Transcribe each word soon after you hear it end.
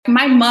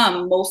My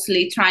mom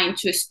mostly trying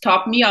to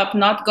stop me of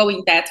not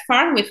going that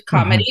far with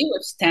comedy,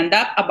 with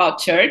stand-up about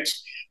church,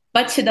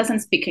 but she doesn't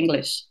speak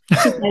English.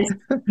 She has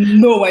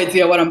no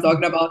idea what I'm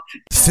talking about.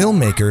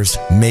 Filmmakers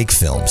make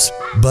films,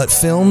 but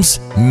films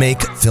make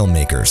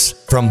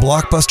filmmakers. From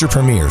blockbuster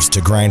premieres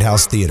to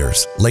grindhouse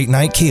theaters, late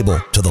night cable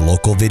to the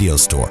local video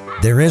store,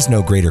 there is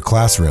no greater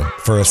classroom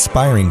for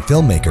aspiring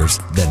filmmakers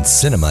than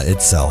cinema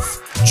itself.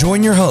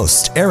 Join your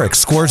host, Eric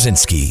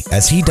Skwarczynski,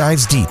 as he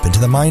dives deep into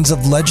the minds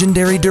of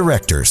legendary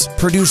directors,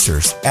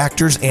 producers,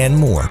 actors, and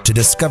more to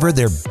discover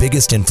their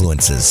biggest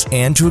influences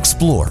and to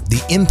explore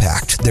the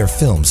impact their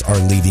films are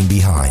leaving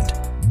behind.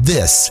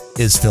 This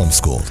is Film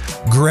School.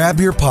 Grab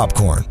your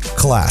popcorn.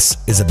 Class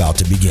is about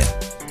to begin.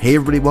 Hey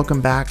everybody, welcome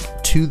back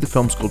to the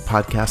Film School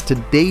podcast.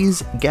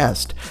 Today's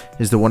guest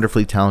is the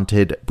wonderfully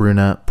talented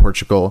Bruna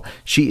Portugal.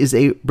 She is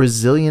a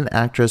Brazilian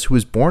actress who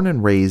was born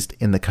and raised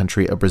in the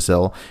country of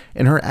Brazil,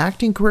 and her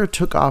acting career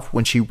took off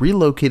when she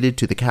relocated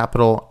to the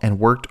capital and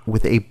worked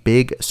with a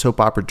big soap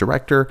opera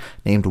director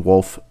named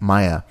Wolf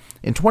Maia.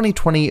 In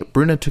 2020,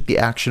 Bruna took the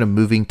action of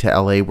moving to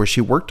LA, where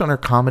she worked on her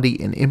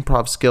comedy and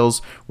improv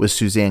skills with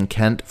Suzanne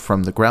Kent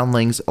from The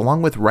Groundlings,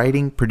 along with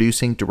writing,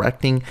 producing,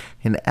 directing,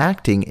 and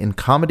acting in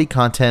comedy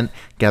content,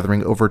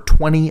 gathering over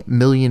 20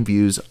 million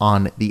views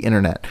on the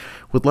internet.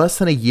 With less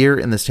than a year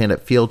in the stand-up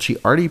field, she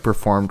already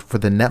performed for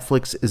the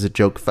Netflix Is a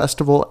Joke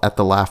Festival at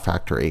the Laugh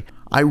Factory.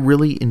 I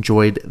really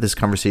enjoyed this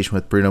conversation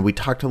with Bruna. We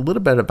talked a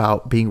little bit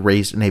about being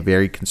raised in a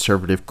very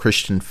conservative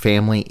Christian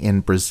family in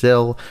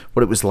Brazil,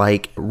 what it was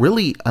like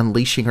really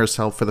unleashing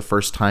herself for the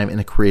first time in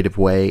a creative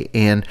way,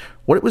 and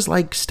what it was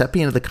like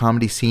stepping into the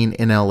comedy scene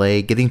in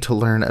LA, getting to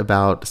learn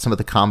about some of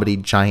the comedy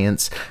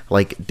giants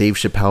like Dave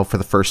Chappelle for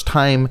the first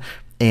time,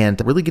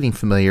 and really getting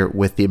familiar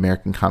with the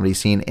American comedy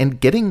scene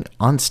and getting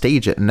on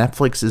stage at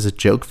Netflix Is a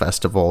Joke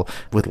Festival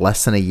with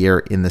less than a year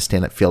in the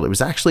stand-up field. It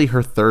was actually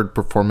her third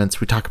performance.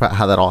 We talk about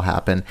how that all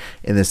happened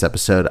in this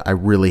episode. I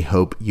really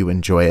hope you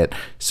enjoy it.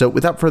 So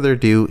without further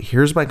ado,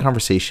 here's my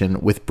conversation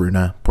with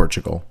Bruna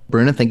Portugal.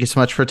 Bruna, thank you so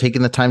much for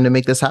taking the time to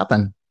make this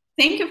happen.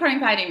 Thank you for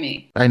inviting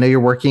me. I know you're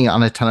working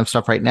on a ton of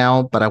stuff right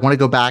now, but I want to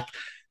go back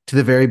to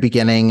the very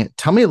beginning.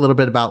 Tell me a little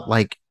bit about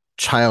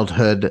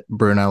childhood,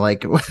 Bruna,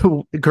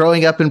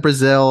 growing up in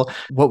Brazil.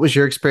 What was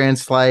your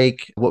experience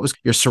like? What was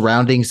your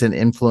surroundings and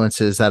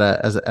influences at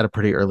a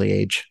pretty early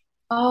age?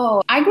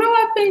 Oh, I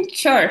grew up in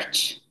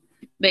church.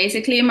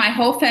 Basically, my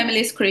whole family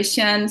is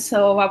Christian,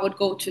 so I would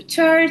go to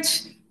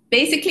church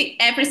basically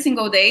every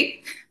single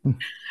day.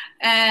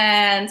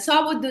 And so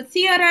I would do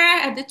theater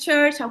at the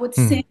church. I would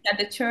sing at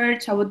the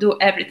church. I would do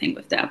everything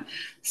with them.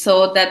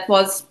 So that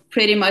was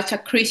pretty much a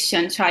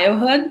Christian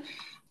childhood.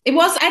 It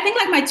was, I think,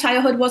 my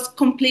childhood was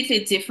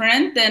completely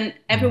different than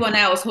everyone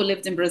else who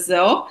lived in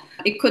Brazil.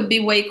 It could be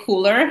way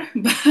cooler,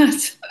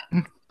 but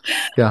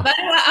yeah. But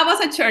I was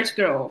a church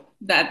girl.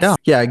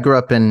 Yeah, I grew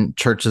up in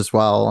church as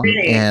well.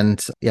 Really?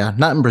 And yeah,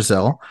 not in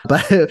Brazil,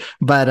 but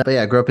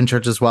yeah, I grew up in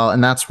church as well.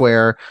 And that's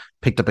where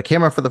picked up a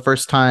camera for the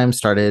first time,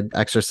 started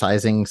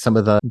exercising some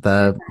of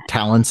the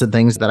talents and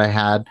things that I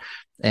had.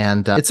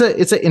 And it's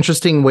an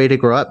interesting way to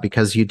grow up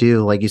because you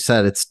do, like you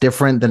said, it's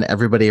different than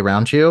everybody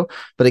around you,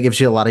 but it gives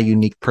you a lot of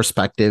unique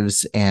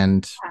perspectives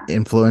and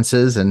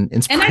influences and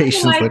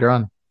inspirations later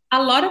on.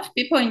 A lot of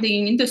people in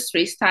the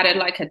industry started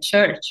at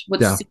church,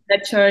 would sing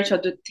at church or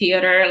do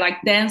theater,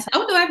 dance. I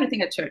would do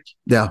everything at church.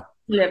 Yeah.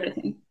 Do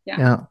everything.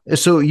 Yeah.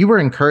 So you were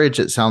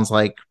encouraged, it sounds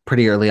like,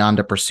 pretty early on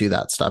to pursue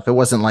that stuff. It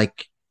wasn't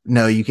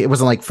it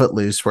wasn't like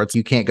Footloose where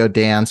you can't go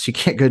dance, you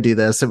can't go do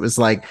this. It was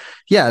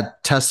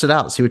test it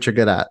out, see what you're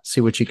good at,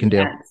 see what you can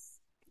do.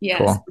 Yes,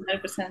 cool.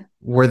 100%.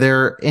 Were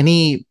there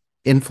any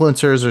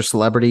influencers or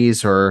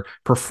celebrities or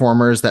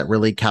performers that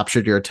really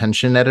captured your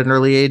attention at an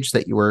early age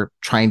that you were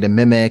trying to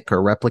mimic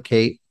or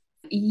replicate?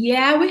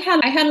 Yeah,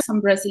 I had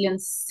some Brazilian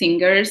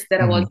singers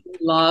that I was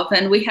in love,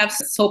 and we have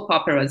soap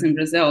operas in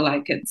Brazil,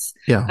 it's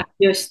a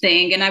huge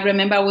thing. And I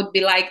remember I would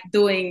be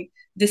doing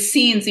the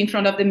scenes in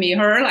front of the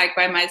mirror,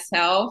 by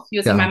myself,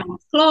 using my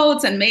mom's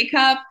clothes and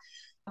makeup.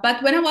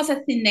 But when I was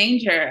a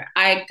teenager,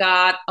 I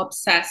got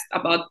obsessed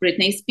about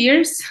Britney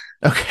Spears.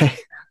 Okay.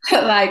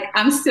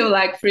 I'm still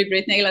free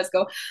Britney, let's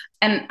go.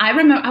 And I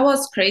remember I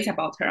was crazy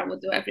about her. I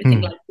would do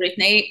everything like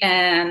Britney.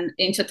 And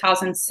in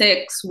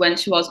 2006, when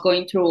she was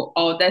going through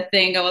all that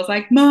thing, I was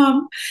like,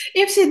 Mom,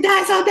 if she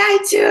dies, I'll die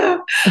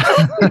too.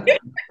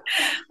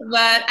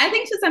 But I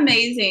think she's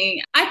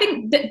amazing. I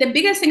think the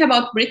biggest thing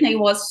about Britney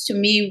was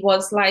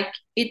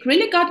it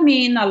really got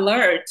me in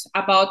alert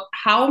about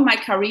how my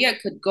career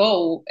could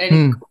go,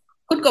 and it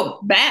could go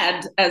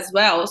bad as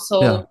well.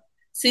 So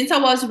since I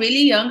was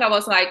really young, I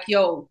was like,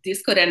 yo,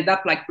 this could end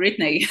up like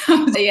Britney.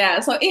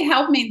 So it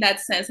helped me in that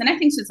sense. And I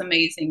think she's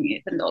amazing,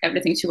 even though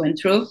everything she went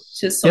through.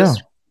 She's so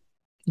strong.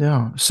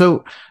 Yeah.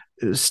 So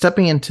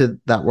stepping into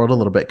that world a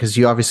little bit, because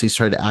you obviously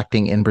started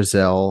acting in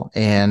Brazil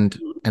and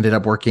ended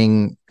up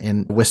working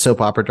with soap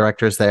opera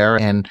directors there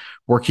and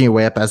working your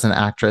way up as an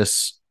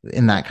actress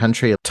in that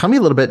country. Tell me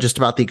a little bit just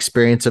about the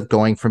experience of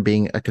going from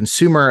being a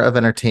consumer of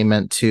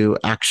entertainment to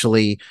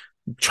actually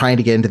trying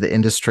to get into the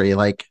industry.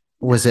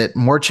 Was it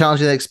more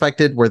challenging than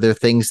expected? Were there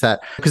things that,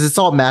 because it's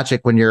all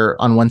magic when you're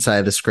on one side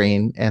of the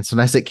screen and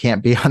sometimes it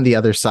can't be on the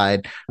other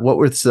side. What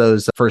were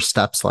those first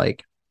steps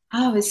like?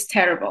 Oh, it's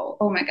terrible.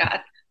 Oh my God.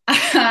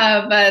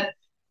 But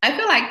I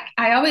feel like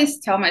I always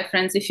tell my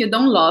friends, if you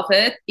don't love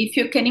it, if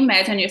you can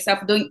imagine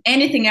yourself doing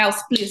anything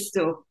else, please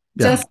do.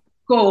 Yeah. Just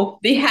go,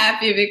 be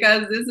happy,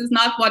 because this is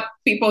not what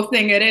people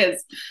think it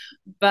is.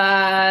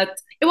 But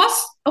it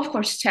was, of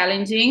course,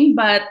 challenging.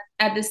 But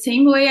at the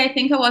same way, I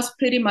think I was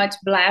pretty much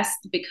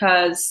blessed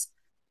because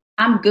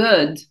I'm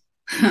good.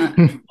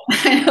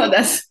 I know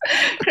that's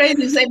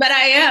crazy to say, but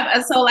I am.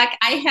 And so like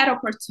I had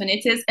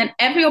opportunities, and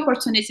every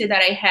opportunity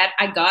that I had,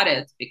 I got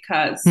it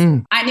because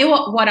I knew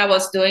what I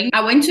was doing.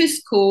 I went to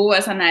school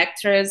as an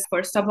actress.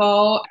 First of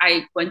all,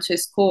 I went to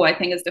school, I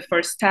think is the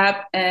first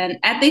step. And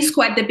at the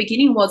school at the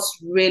beginning was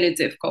really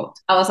difficult.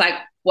 I was like,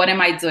 what am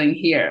I doing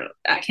here?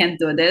 I can't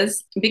do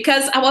this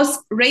because I was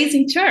raised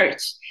in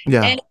church.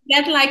 Yeah. And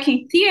that like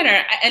in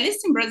theater, at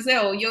least in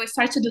Brazil, you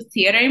start to do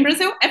theater in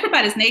Brazil,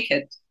 everybody's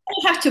naked.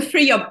 You have to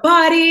free your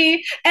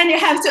body and you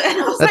have to, and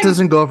I was that like,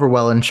 doesn't go over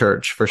well in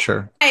church for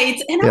sure. Right.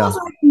 And I was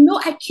like, no,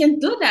 I can't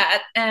do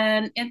that.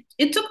 And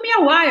it took me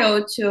a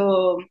while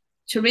to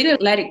really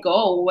let it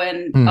go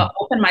and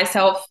open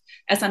myself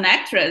as an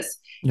actress.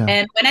 Yeah.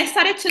 And when I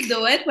started to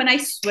do it, when I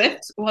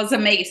switched, it was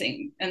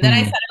amazing. And then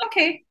I said,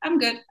 okay, I'm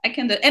good. I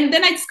can do it. And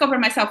then I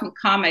discovered myself in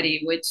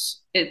comedy, which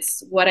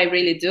it's what I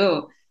really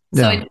do.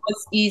 So it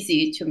was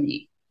easy to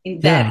me in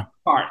that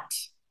part.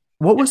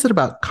 What was it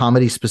about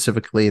comedy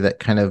specifically that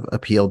kind of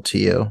appealed to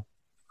you?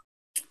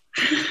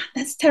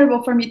 That's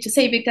terrible for me to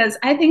say because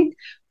I think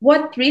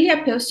what really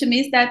appeals to me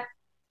is that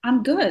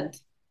I'm good.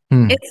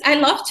 I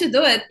love to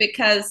do it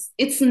because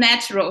it's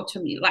natural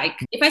to me. Like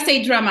if I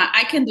say drama,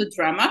 I can do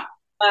drama,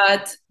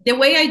 but the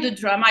way I do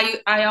drama,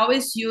 I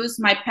always use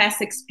my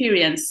past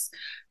experience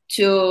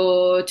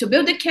to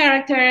build the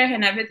character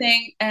and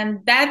everything. And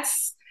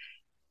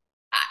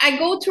I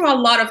go through a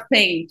lot of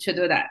pain to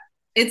do that.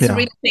 It's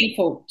really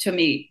painful to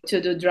me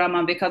to do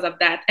drama because of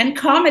that. And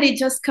comedy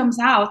just comes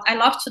out. I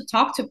love to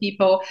talk to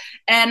people.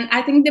 And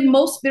I think the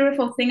most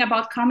beautiful thing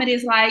about comedy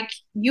is like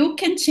you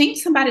can change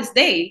somebody's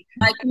day,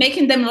 like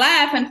making them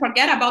laugh and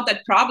forget about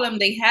that problem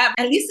they have,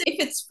 at least if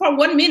it's for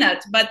 1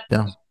 minute, but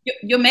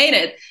you made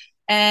it.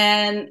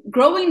 And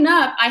growing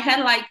up, I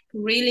had like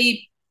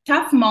really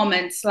tough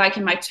moments, like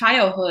in my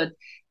childhood,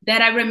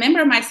 that I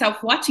remember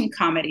myself watching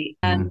comedy.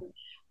 And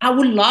I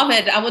would love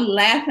it. I would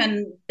laugh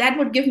and that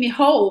would give me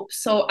hope.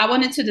 So I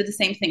wanted to do the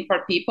same thing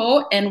for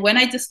people. And when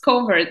I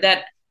discovered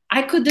that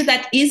I could do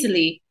that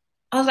easily,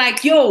 I was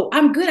like, yo,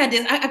 I'm good at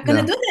this. I'm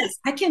going to do this.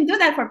 I can do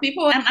that for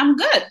people and I'm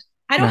good.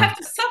 I don't have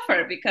to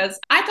suffer because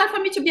I thought for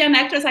me to be an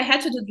actress, I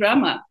had to do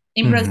drama.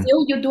 In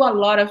Brazil, you do a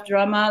lot of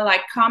drama,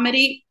 like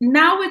comedy.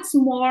 Now it's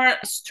more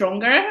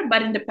stronger,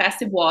 but in the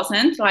past it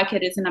wasn't like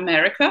it is in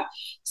America.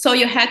 So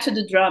you had to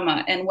do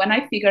drama. And when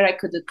I figured I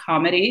could do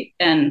comedy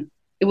and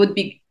it would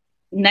be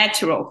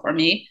natural for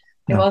me,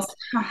 it was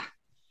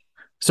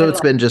so it's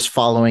been just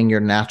following your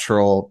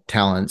natural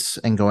talents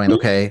and going,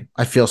 okay,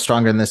 I feel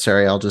stronger in this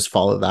area, I'll just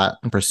follow that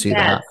and pursue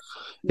that.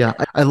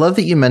 I love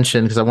that you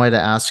mentioned, because I wanted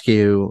to ask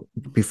you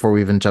before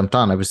we even jumped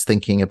on, I was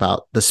thinking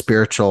about the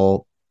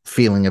spiritual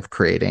feeling of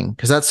creating,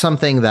 because that's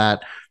something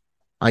that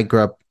I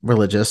grew up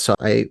religious, so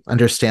I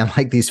understand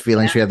like these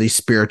feelings. We have these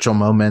spiritual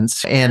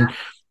moments, and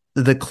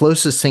the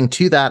closest thing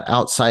to that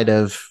outside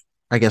of,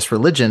 I guess,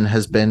 religion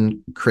has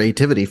been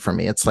creativity for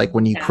me. It's like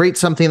when you create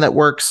something that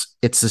works,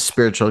 it's a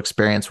spiritual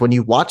experience. When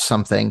you watch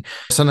something,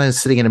 sometimes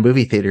sitting in a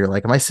movie theater, you're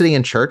like, am I sitting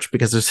in church?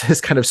 Because there's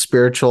this kind of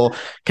spiritual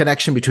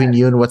connection between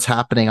you and what's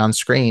happening on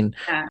screen.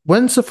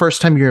 When's the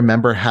first time you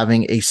remember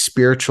having a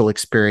spiritual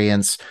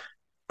experience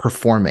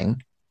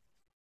performing?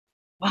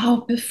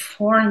 Wow,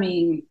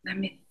 performing. Let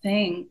me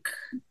think.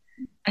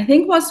 I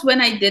think it was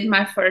when I did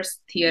my first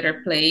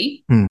theater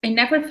play. I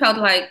never felt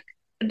like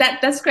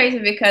that. That's crazy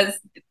because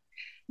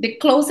the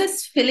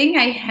closest feeling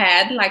I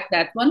had like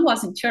that one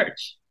was in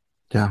church.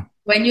 Yeah.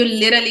 When you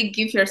literally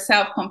give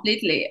yourself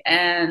completely.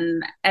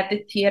 And at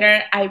the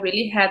theater, I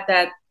really had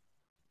that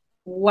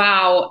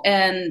wow.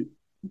 And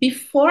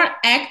before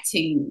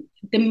acting,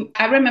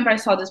 I remember I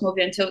saw this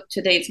movie until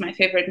today. It's my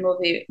favorite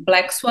movie,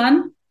 Black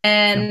Swan.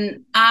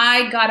 And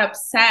I got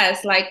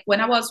obsessed. Like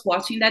when I was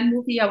watching that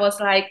movie, I was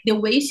like, the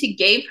way she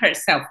gave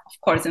herself,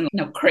 of course, in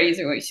a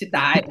crazy way, she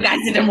died. I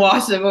didn't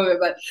watch the movie,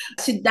 but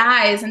she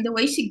dies. And the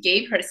way she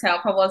gave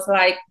herself, I was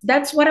like,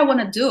 that's what I want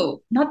to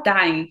do. Not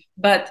dying,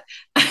 but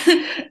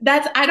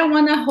I don't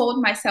want to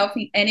hold myself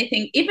in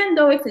anything, even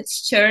though if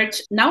it's church.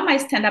 Now my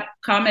stand-up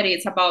comedy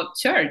is about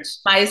church.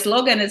 My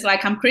slogan is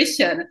like, I'm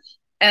Christian.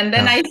 And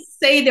then I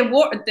say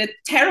the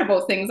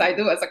terrible things I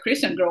do as a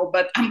Christian girl,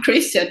 but I'm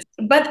Christian.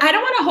 But I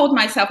don't want to hold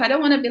myself. I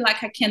don't want to be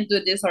like, I can't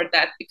do this or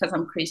that because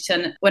I'm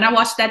Christian. When I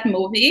watched that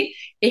movie,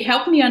 it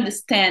helped me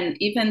understand,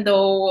 even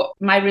though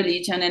my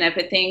religion and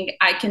everything,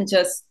 I can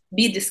just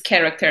be this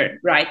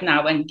character right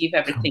now and give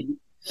everything.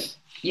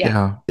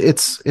 Yeah.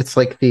 It's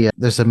like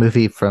there's a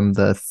movie from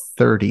the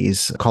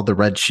 30s called The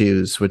Red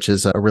Shoes, which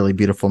is a really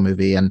beautiful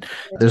movie. And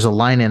there's a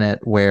line in it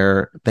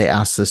where they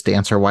ask this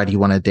dancer, why do you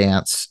want to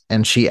dance?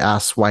 And she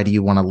asks, why do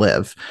you want to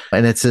live?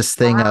 And it's this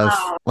thing of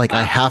like,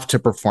 I have to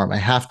perform. I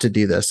have to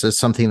do this. It's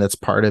something that's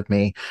part of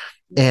me.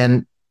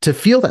 And to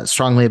feel that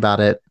strongly about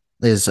it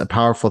is a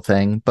powerful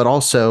thing, but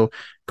also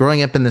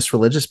growing up in this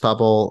religious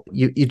bubble,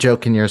 you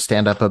joke in your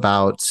stand-up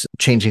about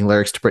changing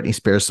lyrics to Britney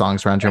Spears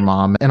songs around your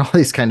mom and all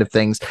these kind of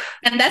things.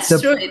 And that's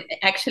true. It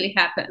actually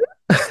happened.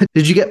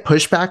 Did you get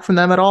pushback from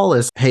them at all?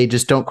 As, hey,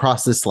 just don't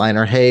cross this line,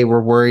 or hey,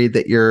 we're worried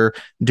that you're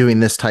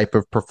doing this type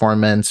of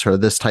performance or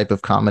this type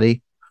of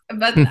comedy?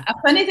 But a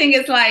funny thing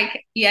is,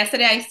 like,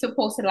 yesterday I still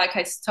posted like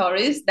a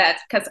stories that,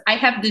 because I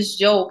have this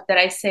joke that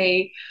I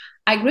say,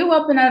 I grew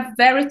up in a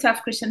very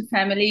tough Christian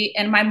family,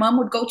 and my mom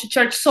would go to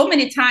church so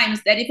many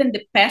times that even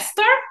the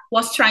pastor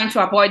was trying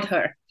to avoid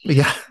her.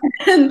 Yeah.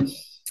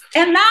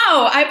 And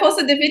now I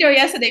posted the video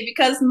yesterday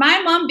because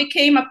my mom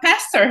became a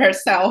pastor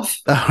herself.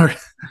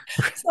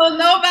 So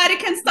nobody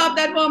can stop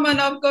that woman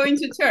of going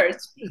to church.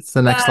 It's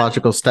the next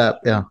logical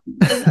step. Yeah.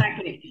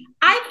 Exactly.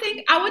 I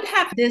think I would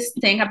have this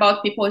thing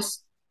about people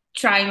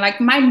trying, like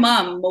my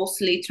mom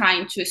mostly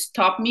trying to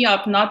stop me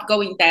of not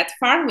going that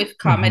far with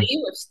comedy,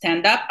 with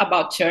stand-up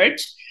about church,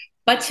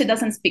 but she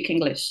doesn't speak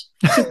English.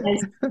 She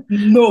has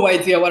no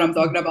idea what I'm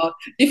talking about.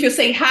 If you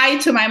say hi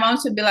to my mom,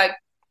 she'll be like,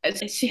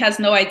 she has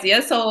no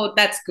idea. So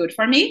that's good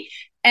for me.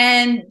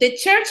 And the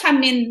church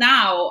I'm in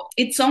now,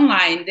 it's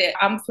online.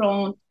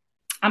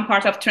 I'm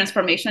part of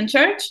Transformation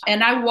Church,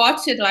 and I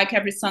watch it like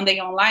every Sunday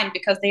online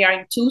because they are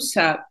in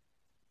Tulsa.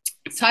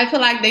 So I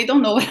feel like they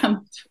don't know what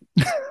I'm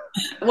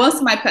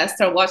Once my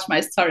pastor watched my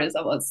stories,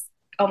 I was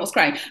almost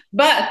crying,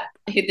 but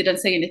he didn't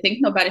say anything.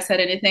 Nobody said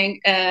anything.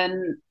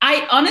 And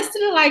I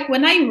honestly, like,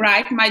 when I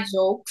write my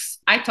jokes,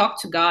 I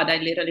talk to God. I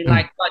literally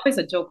like, God, it's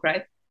a joke,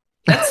 right?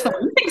 That's funny.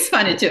 It's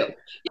funny too.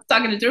 He's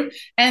talking the truth.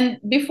 And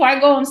before I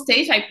go on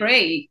stage, I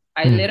pray.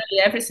 I literally,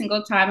 every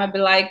single time, I'd be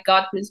like,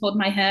 God, please hold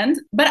my hand.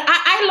 But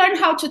I learned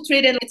how to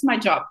treat it. It's my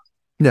job.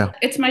 Yeah.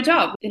 It's my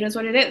job. It is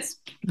what it is.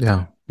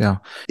 Yeah. Yeah.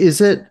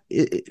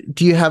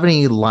 Do you have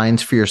any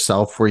lines for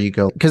yourself where you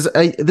go? Because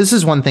this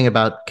is one thing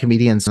about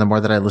comedians. And the more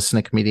that I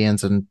listen to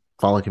comedians and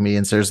follow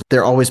comedians,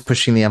 they're always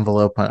pushing the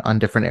envelope on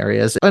different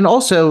areas. And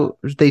also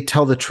they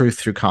tell the truth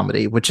through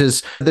comedy, which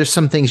is, there's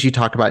some things you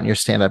talk about in your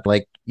stand-up.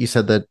 Like you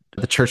said that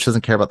the church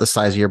doesn't care about the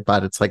size of your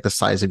butt. It's like the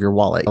size of your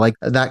wallet, like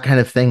that kind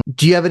of thing.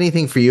 Do you have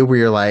anything for you where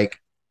you're like,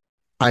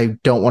 I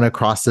don't want to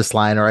cross this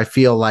line, or I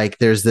feel like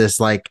there's this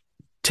like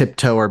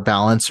tiptoe or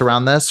balance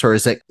around this? Or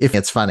is it, if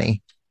it's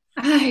funny?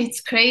 It's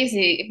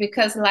crazy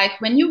because, like,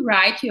 when you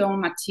write your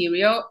own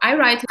material, I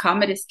write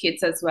comedy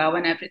skits as well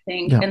and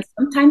everything. Yeah. And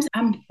sometimes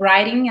I'm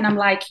writing and I'm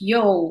like,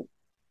 yo,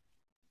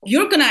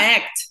 you're going to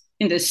act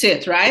in the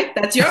shit, right?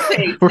 That's your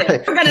face.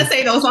 Right. You're going to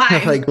say those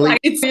lines.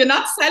 You're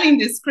not selling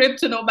the script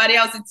to nobody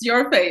else. It's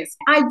your face.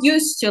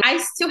 I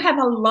still have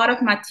a lot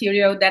of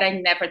material that I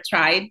never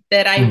tried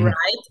that I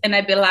write, and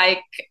I'd be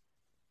like,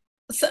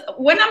 so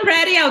when I'm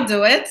ready, I'll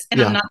do it.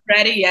 And I'm not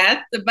ready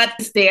yet, but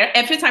it's there.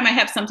 Every time I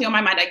have something on my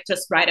mind, I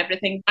just write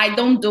everything. I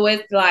don't do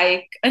it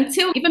like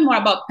until even more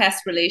about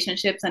past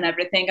relationships and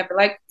everything. I'll be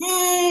like,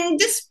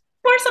 this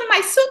person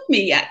might suit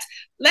me yet.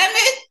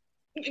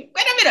 Wait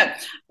a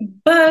minute.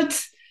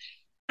 But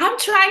I'm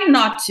trying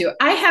not to.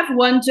 I have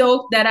one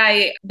joke that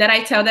I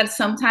tell that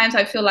sometimes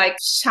I feel like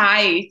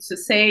shy to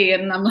say.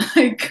 And I'm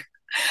like,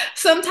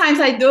 sometimes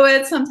I do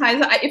it.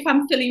 Sometimes if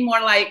I'm feeling more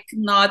like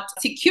not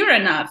secure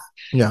enough,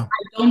 I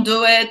don't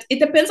do it. It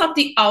depends on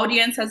the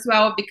audience as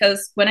well,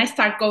 because when I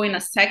start going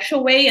a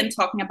sexual way and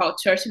talking about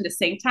church in the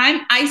same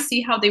time, I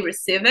see how they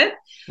receive it.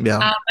 Yeah.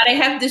 But I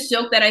have this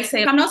joke that I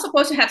say, I'm not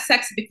supposed to have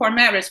sex before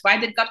marriage. Why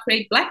did God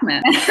create black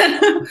men?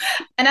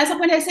 And at some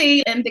point I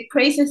say, and the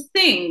craziest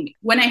thing,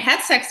 when I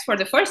had sex for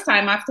the first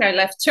time after I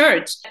left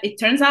church, it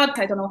turns out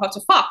I don't know how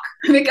to fuck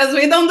because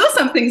we don't do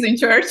some things in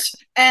church.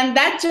 And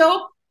that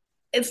joke,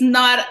 it's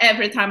not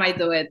every time I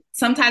do it.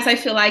 Sometimes I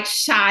feel like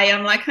shy.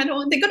 I'm like, they're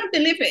going to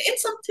believe it. In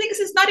some things,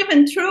 it's not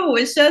even true.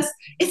 It's just,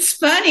 it's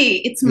funny.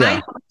 It's my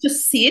job to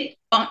sit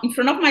in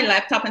front of my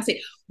laptop and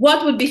say,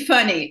 what would be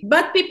funny?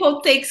 But people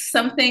take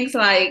some things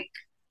like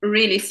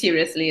really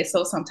seriously.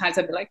 So sometimes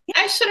I'd be like,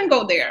 I shouldn't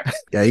go there.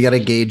 Yeah, you got to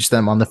gauge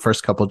them on the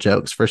first couple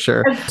jokes for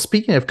sure.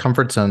 Speaking of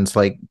comfort zones,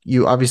 like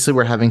you obviously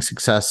were having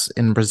success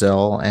in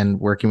Brazil and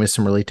working with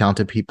some really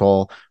talented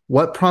people.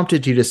 What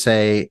prompted you to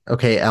say,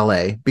 okay,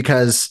 LA?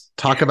 Because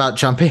talk about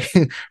jumping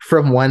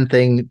from one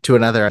thing to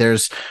another.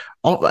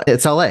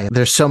 It's LA.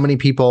 There's so many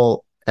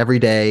people every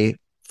day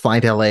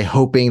flying to LA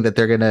hoping that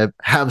they're going to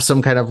have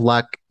some kind of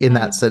luck in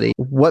that city.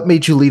 What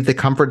made you leave the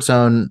comfort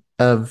zone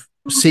of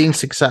seeing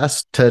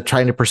success to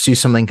trying to pursue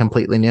something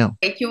completely new?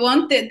 You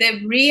want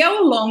the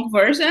real long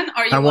version,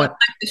 or you want like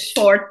the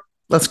short?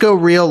 Let's go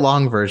real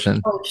long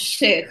version. Oh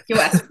shit, you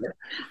asked me.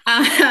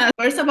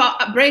 First of all,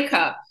 a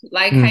breakup.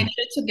 Like I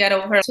needed to get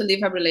over to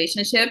leave a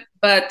relationship,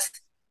 but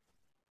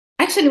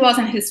actually it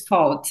wasn't his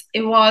fault.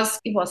 It was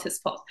his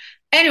fault.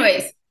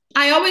 Anyways,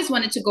 I always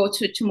wanted to go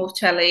to move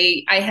to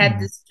LA. I had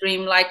this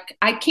dream, like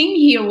I came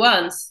here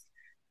once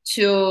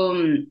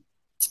to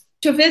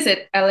to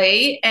visit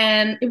LA.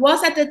 And it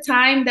was at the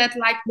time that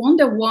like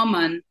Wonder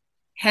Woman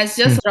has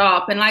just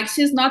dropped, and like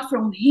she's not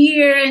from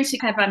here and she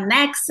have an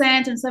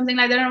accent and something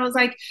like that. And I was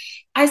like,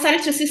 I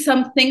started to see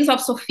some things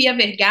of Sofia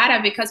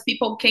Vergara because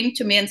people came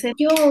to me and said,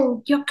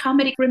 yo, your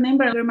comedy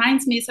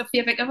reminds me of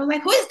Sofia Vergara. I was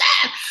like, who is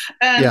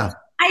that?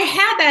 I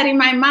had that in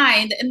my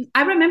mind. And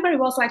I remember it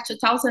was like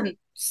 2000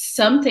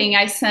 something.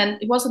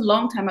 It was a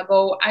long time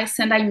ago. I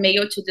sent an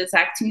email to this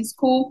acting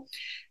school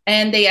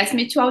and they asked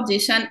me to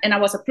audition and I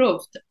was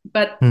approved.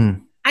 But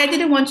I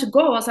didn't want to go.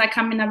 I was like,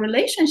 I'm in a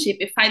relationship.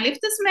 If I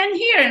leave this man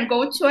here and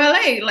go to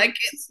LA, like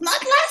it's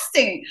not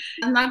lasting.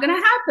 It's not going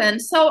to happen.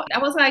 So I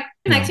was like,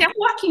 actually, I'm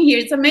working here.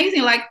 It's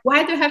amazing. Like,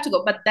 why do I have to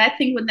go? But that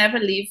thing would never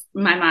leave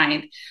my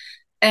mind.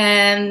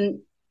 And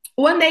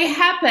one day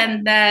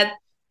happened that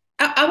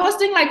I was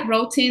doing like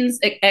routines,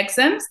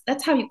 exams.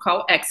 That's how you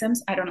call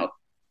exams. I don't know.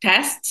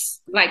 Tests,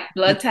 like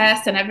blood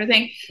tests and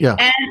everything. Yeah.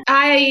 And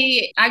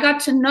I got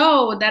to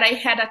know that I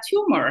had a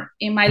tumor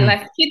in my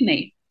left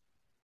kidney.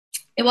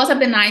 It was a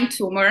benign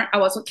tumor. I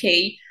was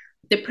okay.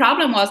 The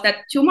problem was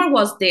that tumor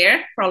was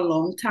there for a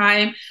long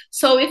time.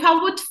 So if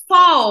I would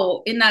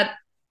fall in a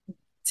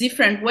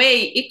different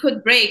way, it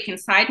could break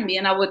inside me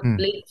and I would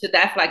bleed to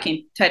death like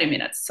in 30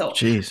 minutes. So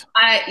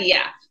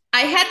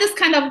I had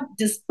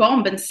this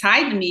bomb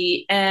inside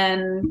me.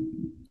 And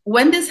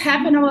when this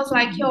happened, I was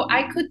like, yo,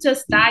 I could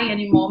just die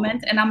any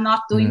moment and I'm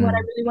not doing what I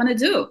really want to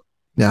do.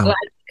 Yeah. Like,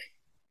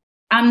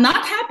 I'm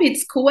not happy.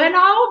 It's cool and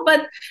all,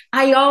 but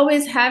I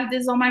always have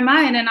this on my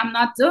mind and I'm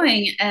not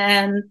doing.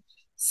 And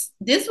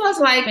this was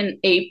like in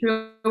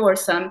April or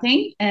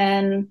something.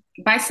 And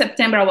by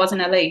September, I was in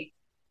LA.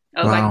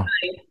 I was like,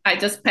 I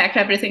just packed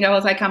everything. I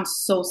was like, I'm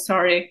so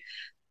sorry.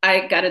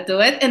 I got to do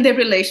it. And the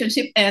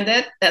relationship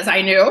ended as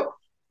I knew.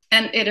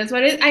 And it is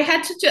what it is. I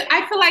had to do.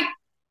 I feel like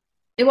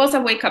it was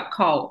a wake-up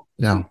call.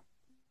 Yeah.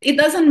 It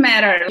doesn't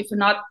matter if you're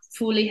not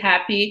fully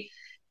happy.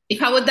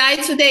 If I would die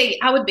today,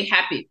 I would be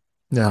happy.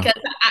 Yeah.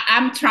 Because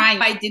I'm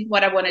trying. I did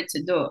what I wanted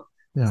to do.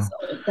 Yeah.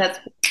 So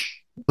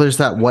there's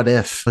that what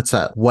if. What's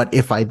that? What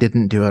if I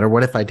didn't do it? Or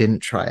what if I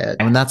didn't try it?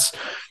 And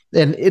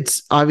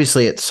it's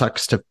obviously it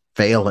sucks to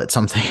fail at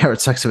something or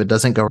it sucks if it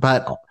doesn't go.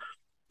 But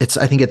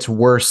I think it's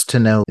worse to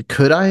know,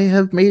 could I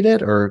have made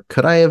it or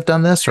could I have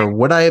done this or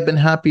would I have been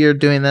happier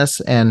doing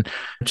this and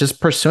just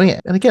pursuing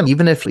it. And again,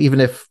 even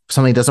if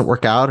something doesn't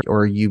work out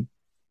or you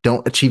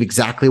don't achieve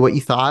exactly what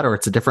you thought or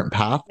it's a different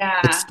path,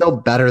 it's still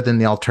better than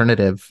the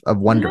alternative of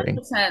wondering.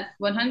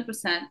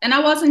 100%. And I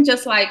wasn't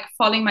just like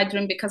following my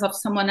dream because of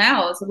someone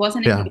else. It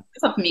wasn't even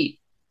because of me.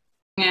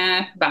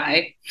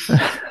 Bye.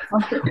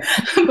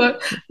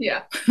 But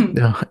yeah.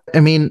 I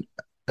mean,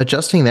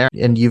 adjusting there,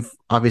 and you've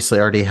obviously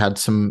already had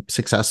some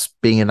success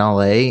being in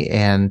LA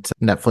and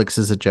Netflix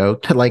is a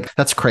joke. Like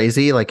that's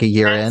crazy. Like a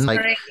year in, like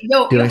you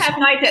have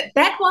no idea.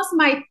 That was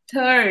my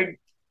third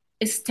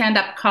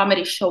stand-up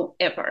comedy show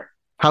ever.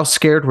 How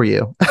scared were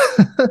you?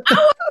 I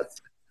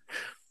was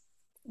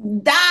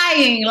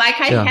dying. Like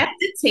I have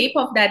the tape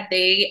of that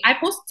day. I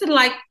posted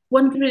like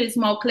one really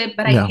small clip,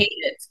 but I hate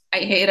it. I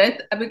hate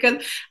it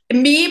because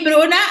me,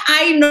 Bruna,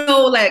 I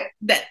know like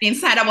that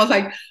inside I was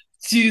like,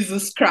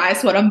 Jesus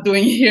Christ, what I'm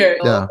doing here.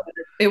 Yeah.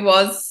 It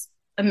was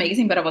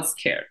amazing, but I was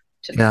scared.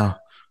 Yeah.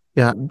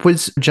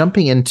 Was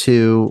jumping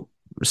into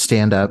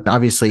stand-up,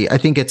 obviously, I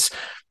think it's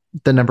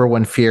the number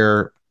one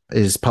fear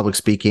is public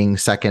speaking.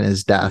 Second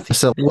is death.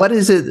 So what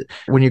is it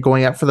when you're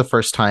going out for the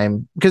first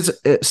time? Because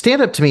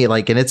stand up to me,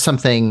 like, and it's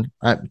something,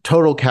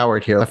 total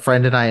coward here. A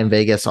friend and I in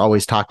Vegas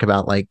always talk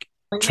about like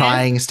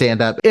trying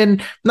stand up,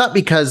 and not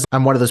because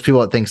I'm one of those people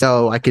that thinks,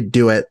 oh, I could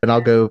do it and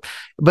I'll go,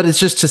 but it's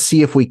just to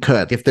see if we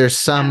could, if there's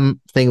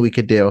something we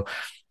could do.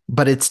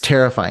 But it's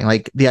terrifying.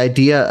 Like the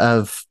idea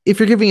of if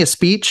you're giving a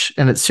speech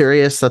and it's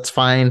serious, that's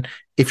fine.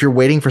 If you're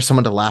waiting for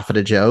someone to laugh at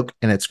a joke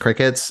and it's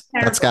crickets,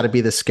 that's got to be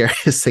the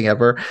scariest thing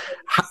ever.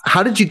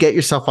 How did you get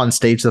yourself on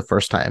stage the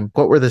first time?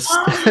 What were this?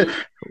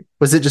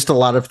 Was it just a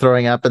lot of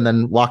throwing up and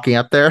then walking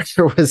up there?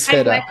 Or was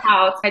it? I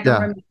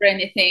don't remember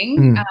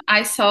anything.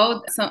 I saw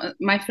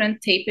my friend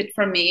tape it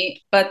for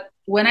me, but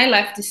when I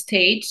left the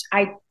stage,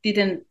 I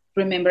didn't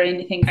remember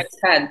anything I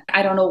said.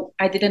 I don't know.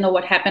 I didn't know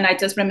what happened. I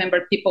just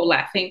remember people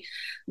laughing,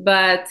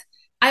 but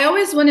I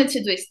always wanted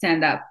to do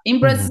stand-up. In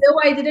Brazil,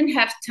 I didn't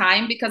have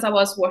time because I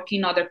was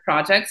working on other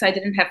projects. I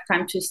didn't have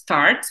time to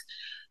start.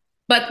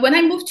 But when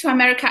I moved to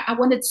America, I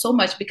wanted so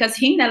much because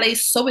here in LA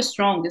is so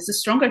strong. It's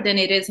stronger than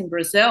it is in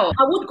Brazil.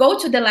 I would go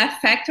to the Laugh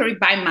Factory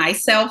by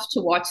myself to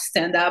watch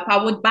stand-up.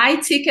 I would buy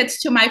tickets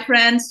to my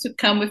friends to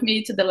come with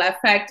me to the Laugh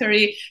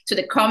Factory, to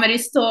the Comedy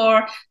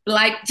Store.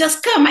 Like,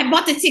 just come, I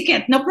bought the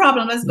ticket, no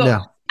problem, let's go.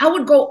 Yeah. I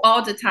would go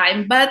all the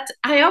time, but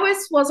I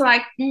always was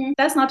like,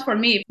 that's not for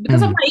me.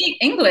 Because of my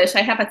English,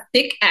 I have a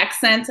thick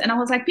accent, and I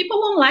was like,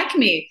 people won't like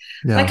me.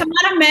 Yeah. Like, I'm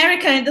not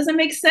American, it doesn't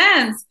make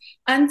sense.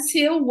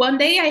 Until one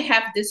day I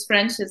have this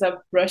friend, she's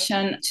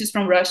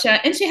from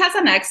Russia, and she has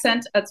an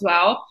accent as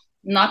well,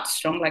 not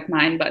strong like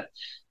mine,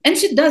 and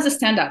she does a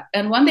stand-up.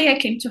 And one day I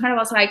came to her, I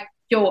was like,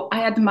 yo,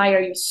 I admire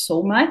you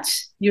so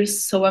much. You're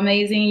so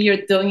amazing.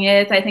 You're doing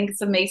it. I think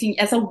it's amazing.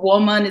 As a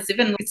woman,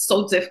 it's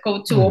so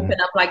difficult to open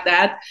up like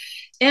that.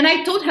 And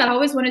I told her I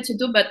always wanted to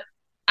do, but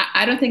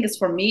I don't think it's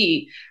for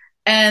me.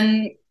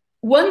 And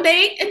one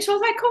day, and she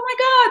was like, oh my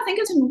God, I think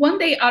it's one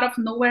day out of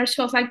nowhere.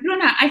 She was like,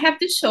 Bruna, I have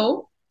this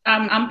show.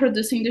 I'm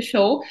producing the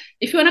show.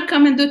 If you want to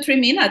come and do 3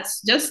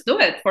 minutes, just do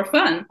it for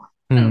fun.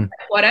 Like,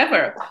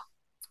 whatever.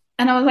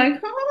 And I was like,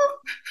 oh,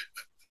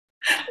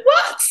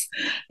 what?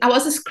 I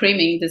was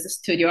screaming in this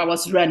studio. I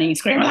was running,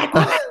 screaming like,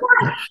 what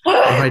do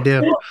I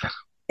do?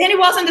 And it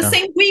was in the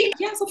same week.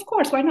 Yes, of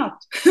course. Why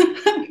not?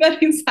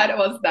 But inside I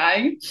was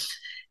dying.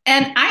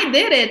 And I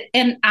did it,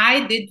 and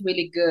I did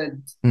really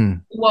good. It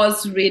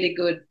was really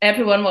good.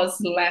 Everyone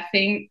was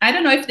laughing. I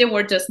don't know if they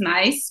were just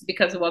nice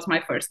because it was my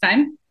first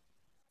time,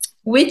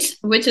 which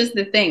is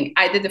the thing.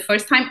 I did the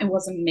first time. It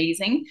was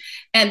amazing.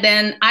 And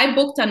then I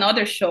booked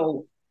another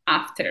show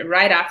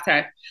right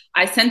after.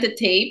 I sent the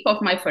tape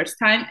of my first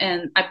time,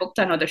 and I booked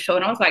another show.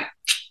 And I was like,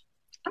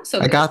 I'm so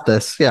good. I got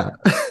this. Yeah.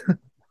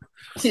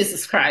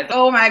 Jesus Christ.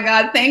 Oh my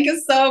God. Thank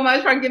you so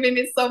much for giving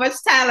me so much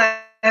talent.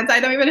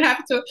 I don't even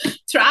have to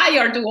try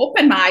or do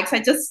open mics. I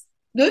just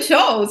do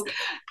shows.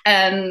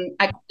 And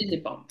I completely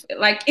bombed.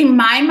 Like in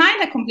my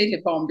mind, I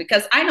completely bombed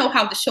because I know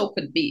how the show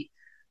could be.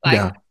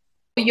 Like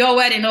you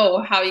already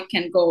know how it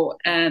can go.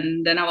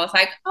 And then I was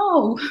like,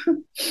 oh,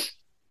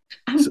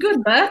 I'm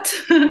good, but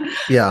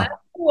let's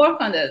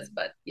work on this.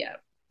 But yeah.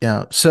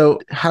 Yeah. So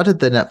how did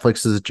the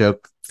Netflix is a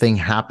joke thing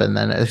happen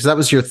then? Because that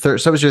was your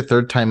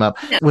third time up.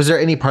 Yeah. Was there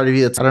any part of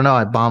you that's, I don't know,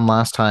 I bombed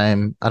last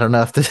time, I don't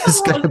know if this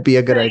is going to be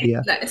a good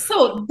idea?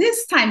 So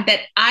this time that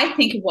I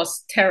think it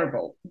was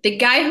terrible. The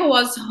guy who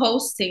was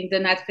hosting the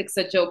Netflix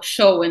a joke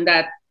show and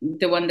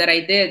the one that I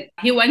did,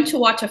 he went to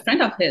watch a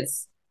friend of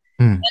his.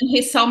 And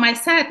he saw my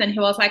set and he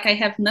was like, I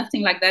have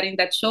nothing like that in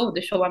that show,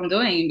 the show I'm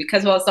doing,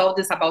 because it was all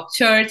this about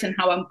church and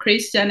how I'm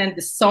Christian and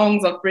the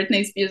songs of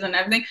Britney Spears and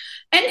everything.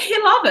 And he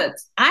loved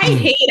it. I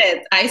hate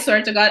it. I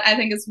swear to God, I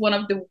think it's one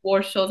of the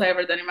worst shows I've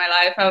ever done in my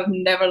life. I've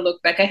never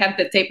looked back. I have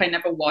the tape. I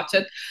never watched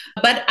it.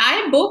 But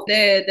I booked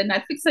the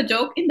Netflix a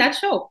joke in that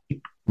show.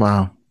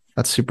 Wow.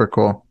 That's super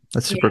cool.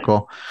 That's super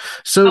cool.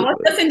 So I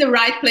was just in the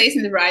right place,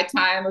 in the right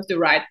time with the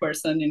right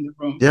person in the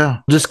room.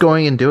 Yeah. Just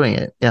going and doing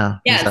it. Yeah,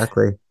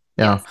 exactly. Yeah.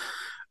 Yes.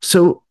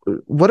 So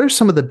what are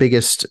some of the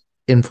biggest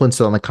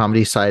influences on the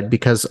comedy side?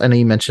 Because I know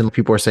you mentioned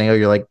people were saying, oh,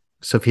 you're like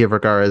Sofia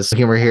Vergara's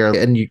humor here.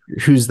 And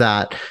who's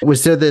that?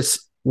 Was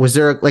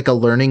there like a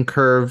learning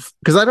curve?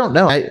 Because I don't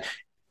know.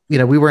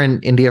 We were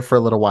in India for a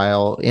little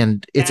while,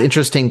 and it's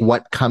interesting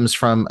what comes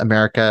from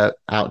America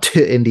out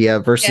to India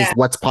versus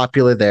what's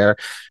popular there.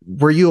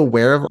 Were you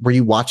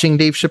watching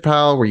Dave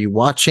Chappelle? Were you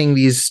watching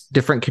these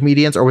different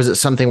comedians? Or was it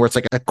something where it's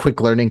like a quick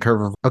learning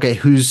curve of, okay,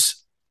 who's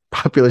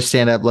popular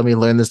stand-up, let me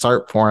learn this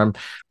art form?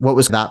 What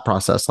was that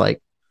process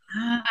like?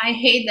 I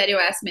hate that you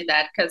asked me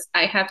that, because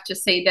I have to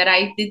say that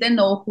I didn't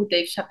know who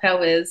Dave Chappelle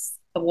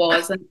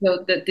was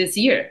until this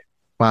year.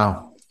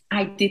 Wow.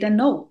 I didn't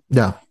know.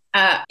 Yeah.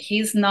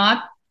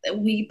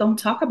 We don't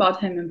talk about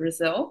him in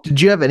Brazil.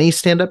 Did you have any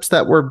stand-ups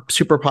that were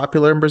super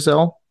popular in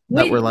Brazil?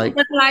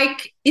 Brazilian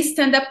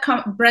stand-up.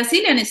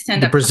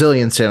 The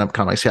Brazilian stand-up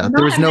comics, yeah.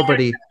 There was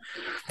nobody.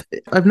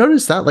 I've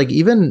noticed that, like,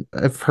 even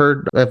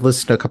I've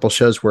listened to a couple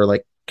shows where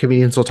like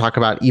comedians will talk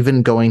about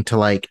even going to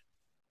like,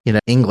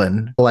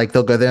 England, like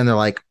they'll go there and they're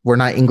like, we're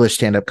not English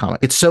stand-up comic.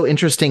 It's so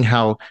interesting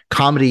how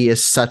comedy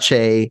is such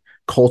a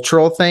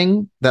cultural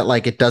thing that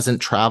like it doesn't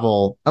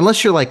travel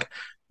unless you're like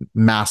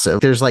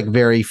massive. There's like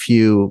very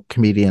few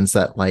comedians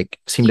that like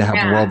seem to have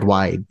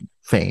worldwide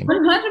fame.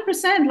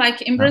 100%.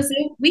 Like in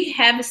Brazil, we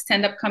have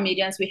stand-up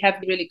comedians. We have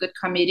really good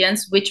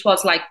comedians, which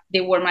was like,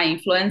 they were my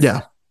influence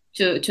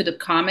to the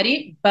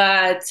comedy.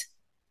 But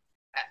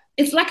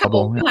it's like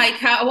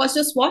like I was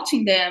just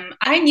watching them.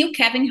 I knew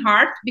Kevin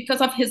Hart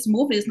because of his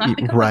movies, not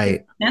because of his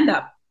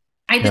stand-up.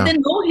 I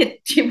didn't know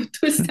he would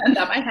do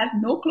stand-up. I had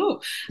no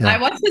clue. I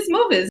watched his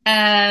movies.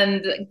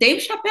 And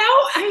Dave Chappelle,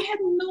 I had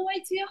no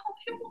idea who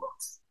he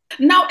was.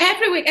 Now,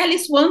 every week, at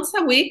least once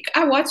a week,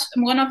 I watch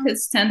one of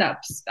his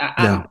stand-ups.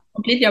 I'm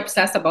completely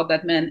obsessed about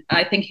that man.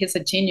 I think he's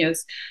a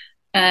genius.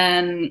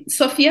 And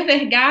Sofia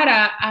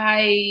Vergara,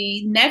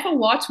 I never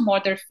watched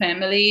Modern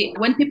Family.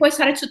 When people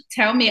started to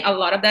tell me a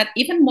lot of that,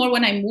 even more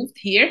when I moved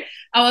here,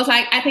 I was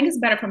like, I think it's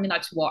better for me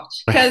not to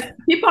watch. Because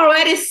people are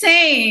already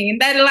saying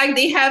that like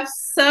they have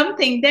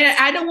something there.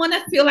 I don't want to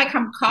feel like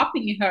I'm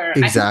copying her.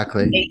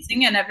 Exactly. I think it's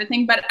amazing and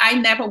everything, but I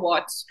never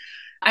watched.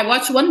 I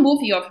watched one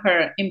movie of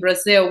her in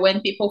Brazil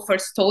when people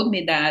first told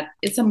me that.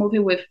 It's a movie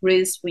with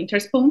Reese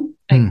Witherspoon.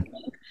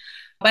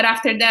 But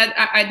after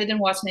that, I didn't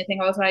watch anything.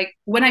 I was like,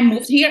 when I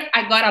moved here,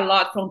 I got a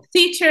lot from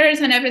teachers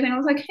and everything. I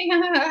was like, hey,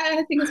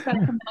 I think it's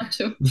better for me not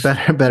to.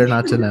 Better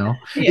not to know.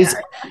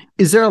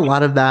 Is there a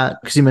lot of that?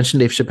 Because you mentioned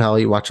Dave Chappelle,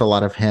 you watch a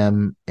lot of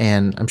him,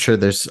 and I'm sure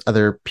there's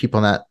other people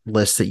on that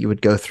list that you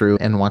would go through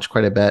and watch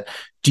quite a bit.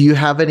 Do you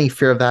have any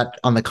fear of that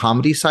on the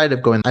comedy side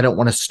of going, I don't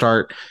want to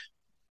start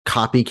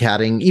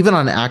copycatting, even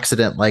on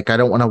accident? Like, I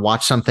don't want to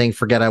watch something,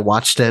 forget I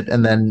watched it,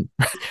 and then...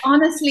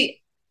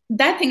 Honestly,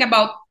 that thing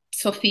about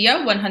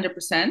Sophia,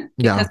 100%,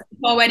 Yeah. because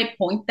people already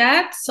point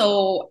that.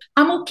 So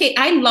I'm okay.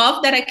 I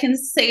love that I can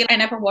say I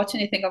never watch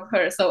anything of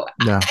her. So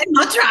Yeah. I'm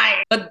not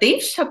trying. But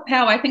Dave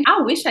Chappelle, I think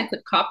I wish I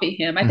could copy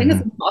him. I think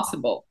it's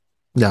impossible.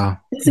 Yeah.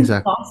 It's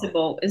Exactly.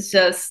 impossible. It's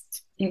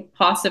just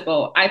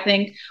impossible. I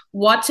think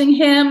watching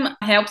him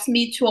helps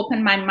me to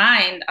open my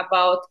mind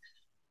about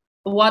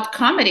what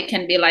comedy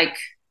can be like.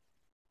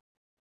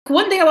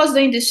 One day I was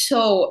doing this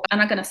show. I'm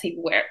not gonna say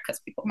where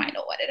because people might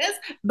know what it is.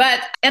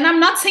 And I'm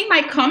not saying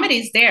my comedy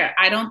is there.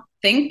 I don't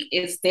think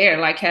it's there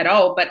like at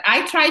all. But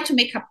I try to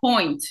make a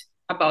point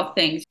about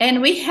things.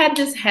 And we had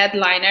this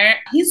headliner.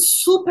 He's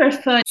super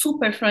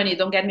funny,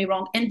 don't get me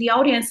wrong. And the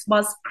audience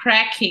was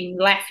cracking,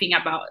 laughing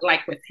about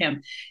like with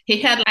him.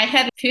 I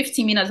had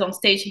 15 minutes on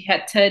stage, he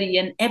had 30,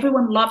 and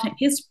everyone loved him.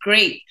 He's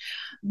great.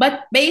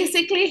 But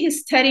basically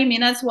his 30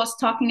 minutes was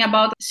talking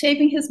about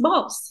shaving his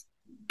balls.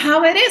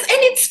 How it is. And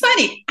it's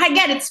funny. I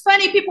get it's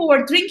funny. People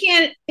were drinking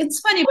it. It's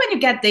funny when you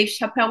get Dave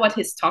Chappelle, what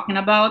he's talking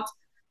about.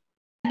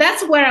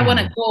 That's where I want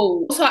to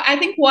go. So I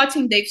think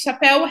watching Dave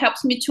Chappelle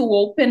helps me to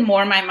open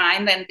more my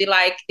mind and be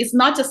like, it's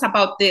not just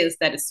about this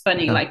that is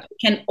funny. Yeah. Like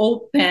you can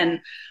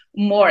open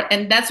more.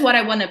 And that's what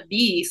I want to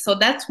be. So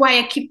that's why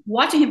I keep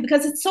watching him,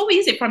 because it's so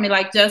easy for me,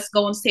 like just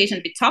go on stage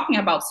and be talking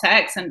about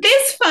sex. And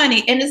it's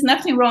funny and there's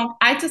nothing wrong.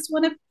 I just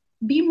want to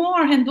be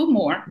more and do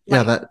more.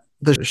 Yeah,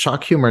 the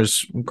shock humor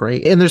is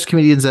great. And there's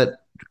comedians that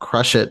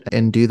crush it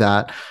and do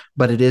that.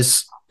 But it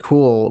is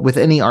cool with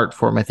any art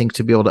form, I think,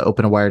 to be able to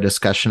open a wider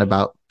discussion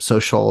about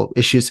social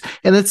issues.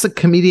 And it's the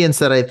comedians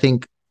that I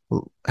think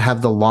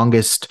have the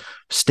longest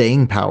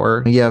staying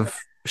power. You have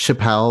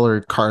Chappelle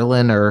or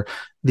Carlin or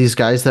these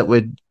guys that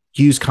would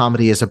use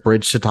comedy as a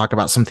bridge to talk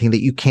about something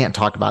that you can't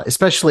talk about,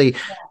 especially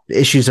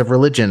issues of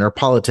religion or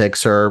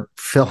politics or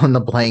fill in the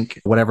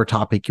blank, whatever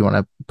topic you want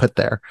to put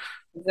there.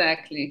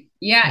 Exactly.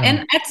 Yeah.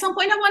 And at some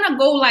point I want to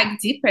go like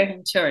deeper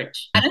in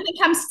church. I don't think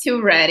I'm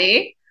still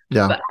ready.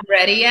 Yeah. But I'm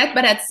ready yet.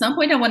 But at some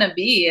point I want to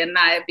be.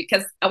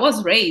 Because I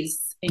was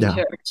raised in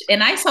church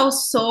and I saw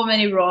so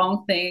many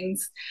wrong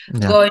things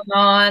going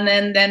on.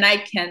 And then I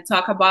can't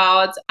talk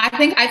about.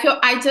 I feel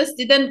I just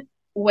didn't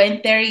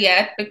went there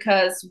yet,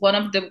 because one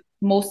of the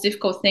most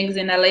difficult things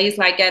in LA is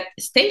like at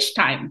stage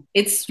time.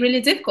 It's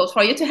really difficult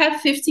for you to have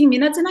 15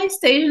 minutes in a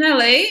stage in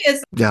LA.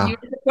 You're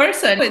the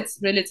person. It's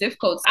really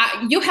difficult.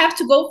 You have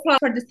to go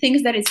for the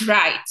things that is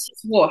right. It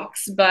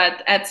works.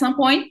 But at some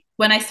point,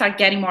 when I start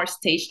getting more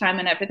stage time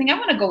and everything, I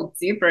want to go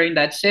deeper in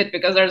that shit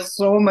because there's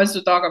so much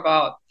to talk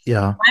about.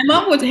 Yeah. My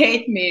mom would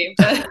hate me,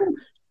 but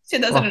she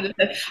doesn't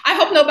understand. I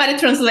hope nobody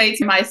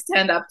translates my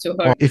stand-up to her.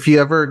 Well, if you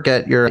ever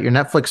get your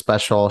Netflix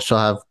special, she'll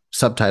have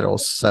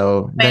subtitles.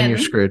 So then you're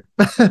screwed.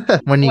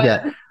 When you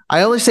get.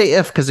 I only say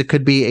if because it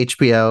could be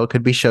HBO, it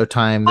could be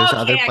Showtime. There's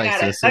other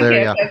places. So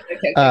there you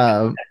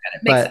go.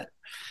 But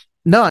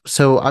no,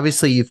 so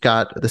obviously you've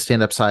got the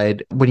stand-up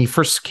side. When you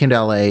first came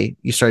to LA,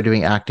 you started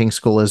doing acting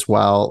school as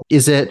well.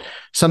 Is it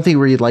something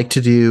where you'd like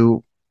to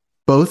do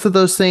both of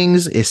those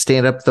things? Is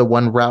stand-up the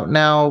one route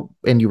now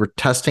and you were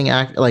testing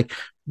act? Like,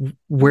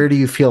 where do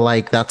you feel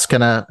like that's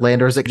going to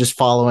land? Or is it just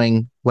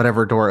following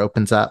whatever door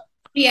opens up?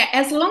 Yeah,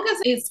 as long as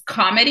it's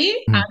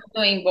comedy, I'm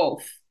doing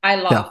both. I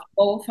love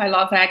both. I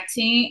love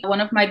acting.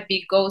 One of my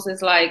big goals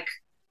is like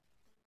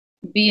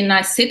being a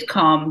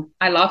sitcom.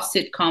 I love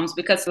sitcoms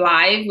because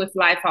live with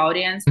live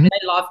audience. I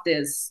love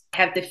this.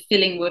 Have the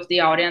feeling with the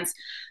audience.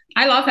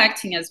 I love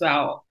acting as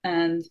well.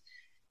 And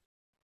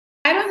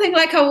I don't think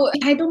like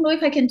I don't know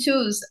if I can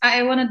choose.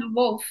 I want to do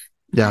both.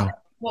 Yeah.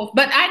 Both.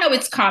 But I know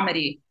it's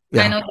comedy.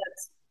 Yeah. I know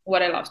that's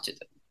what I love to do.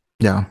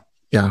 Yeah.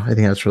 Yeah, I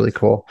think that's really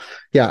cool.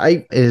 Yeah,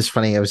 it is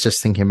funny. I was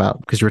just thinking about,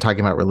 because you were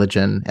talking about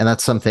religion, and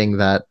that's something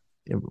that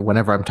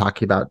whenever I'm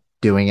talking about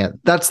doing it,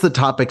 that's the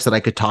topics that I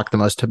could talk the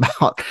most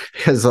about,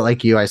 because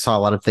like you, I saw a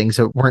lot of things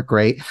that weren't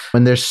great.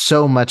 When there's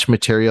so much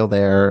material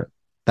there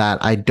that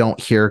I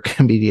don't hear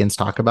comedians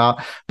talk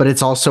about, but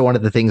it's also one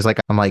of the things like,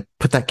 I'm like,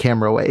 put that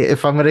camera away.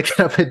 If I'm going to get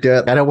up and do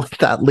it, I don't want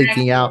that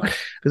leaking out,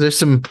 because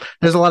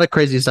there's a lot of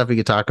crazy stuff we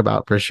could talk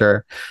about for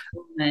sure.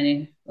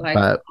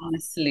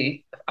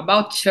 Honestly,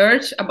 about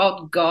church,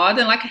 about God,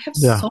 and like I have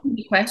so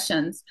many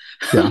questions.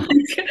 Yeah.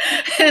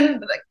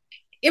 And like,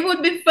 it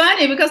would be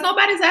funny because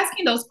nobody's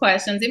asking those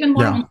questions, even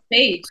more on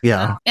stage.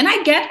 Yeah. And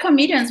I get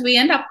comedians, we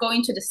end up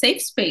going to the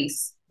safe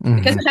space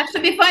because it has to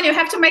be fun. You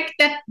have to make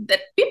that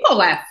people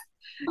laugh.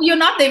 You're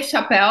not Dave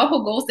Chappelle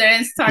who goes there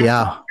and starts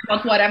talking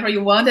about whatever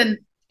you want and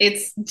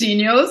it's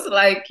genius.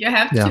 Like you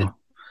have to.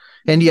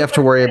 And you have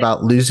to worry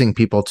about losing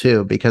people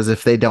too, because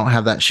if they don't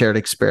have that shared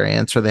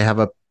experience or they have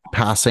a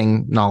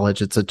passing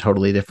knowledge, it's a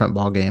totally different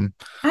ballgame.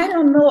 I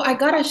don't know. I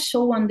got a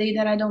show one day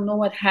that I don't know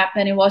what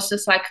happened. It was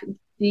just like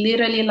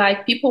literally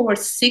like people were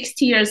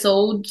 60 years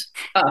old.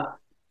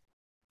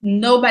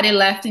 Nobody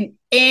laughed in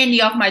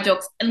any of my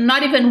jokes,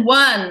 not even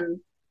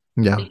one.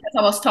 Yeah. Because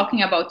I was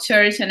talking about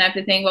church and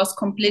everything was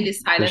completely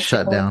silent.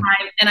 Shut down.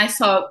 And I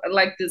saw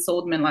like this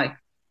old man like,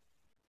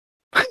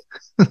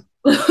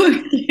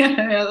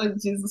 like,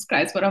 Jesus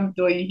Christ, what I'm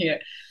doing here.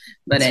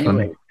 But that's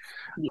anyway. Funny.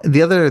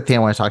 The other thing I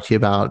want to talk to you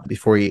about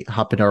before we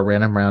hop into our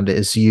random round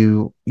is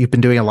you've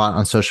been doing a lot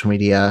on social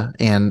media.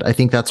 And I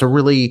think that's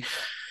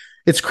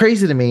it's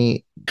crazy to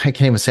me. I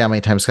can't even say how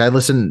many times,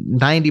 'cause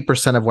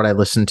 90% of what I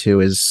listen to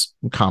is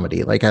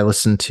comedy. Like I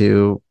listen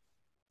to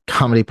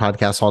comedy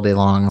podcasts all day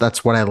long.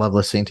 That's what I love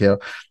listening to.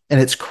 And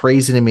it's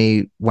crazy to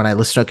me when I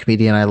listen to a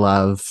comedian I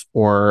love,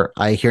 or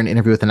I hear an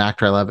interview with an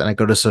actor I love, and I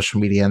go to social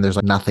media and there's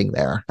like nothing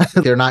there.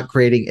 They're not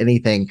creating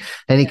anything,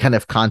 any kind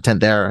of content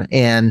there.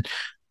 And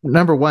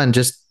number one,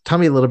 just tell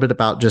me a little bit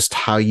about just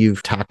how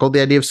you've tackled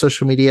the idea of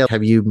social media.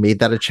 Have you made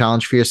that a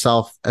challenge for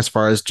yourself as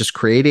far as just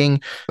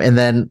creating? And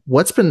then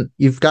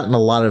you've gotten a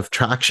lot of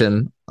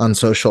traction on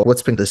social.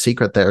 What's been the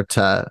secret there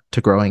to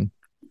growing?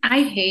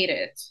 I hate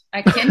it.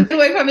 I can't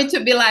wait for me to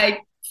be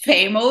like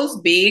famous,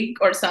 big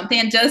or something,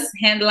 and just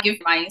give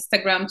my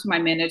Instagram to my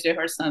manager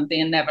or something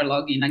and never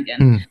log in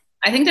again.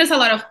 I think there's a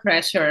lot of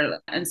pressure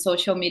on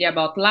social media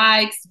about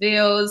likes,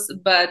 views,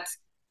 but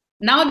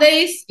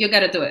nowadays you got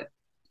to do it.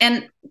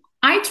 And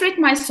I treat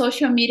my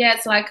social media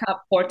as like a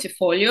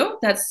portfolio.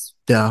 That's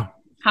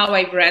how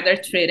I'd rather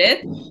treat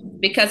it.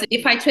 Because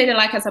if I treat it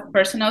like as a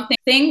personal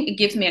thing, it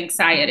gives me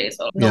anxiety.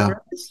 So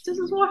this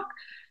is work.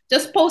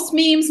 Just post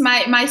memes,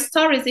 my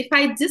stories. If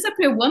I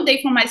disappear one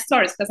day from my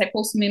stories, because I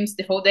post memes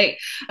the whole day,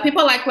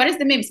 people are like, what is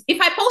the memes? If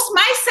I post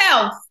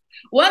myself,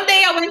 one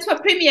day I went to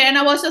a premiere and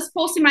I was just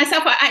posting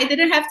myself. I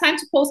didn't have time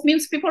to post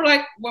memes. People are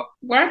like,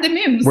 where are the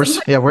memes? Where's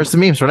the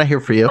memes? We're not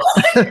here for you.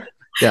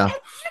 Yeah.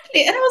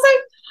 Exactly. And I was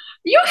like,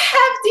 you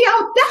have the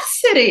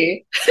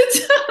audacity to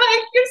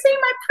like, you're seeing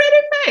my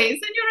pretty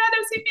face and you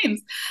rather see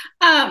memes.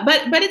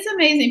 But it's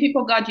amazing.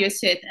 People got used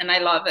to it and I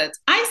love it.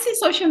 I see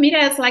social media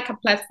as like a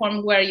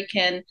platform where you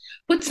can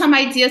put some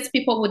ideas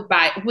people wouldn't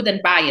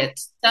buy it.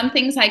 Some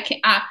things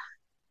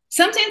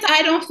sometimes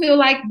I don't feel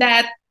like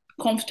that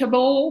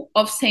comfortable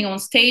of saying on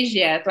stage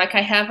yet. Like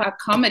I have a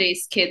comedy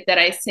skit that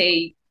I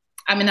say,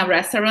 I'm in a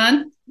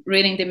restaurant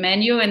reading the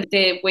menu and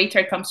the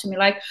waiter comes to me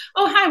like,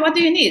 oh, hi, what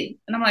do you need?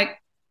 And I'm like,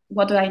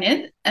 what do I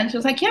need? And she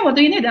was like, yeah, what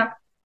do you need? I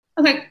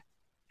was like,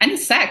 I need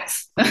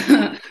sex.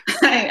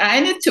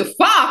 I need to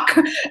fuck.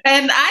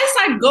 And I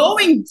start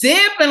going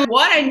deep in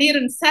what I need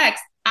in sex.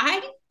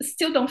 I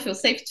still don't feel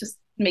safe to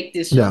make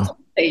this show on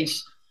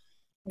stage.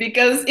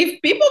 Because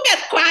if people get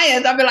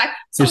quiet, I'll be like...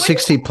 Your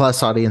 60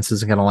 plus audience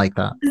isn't going to like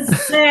that.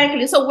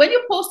 Exactly. So when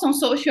you post on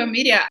social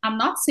media, I'm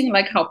not seeing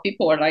like how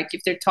people are like,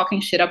 if they're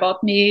talking shit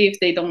about me, if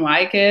they don't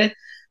like it.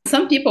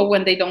 Some people,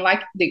 when they don't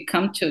like, they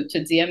come to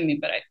DM me,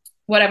 but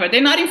whatever,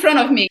 they're not in front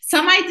of me.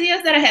 Some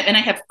ideas that I have, and I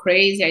have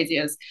crazy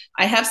ideas.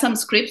 I have some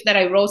scripts that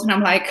I wrote and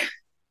I'm like,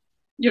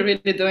 you're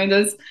really doing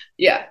this?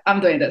 Yeah, I'm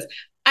doing this.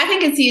 I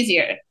think it's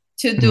easier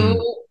to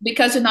do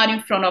because you're not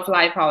in front of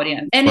live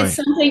audience. And it's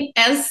something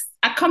as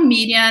a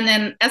comedian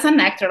and as an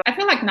actor, I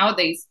feel like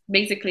nowadays,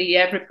 basically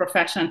every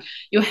profession,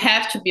 you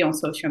have to be on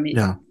social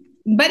media.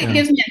 Yeah. But it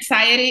gives me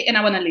anxiety and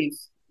I want to leave.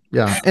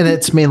 Yeah. And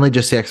it's mainly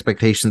just the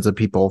expectations of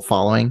people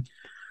following.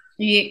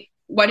 Yeah.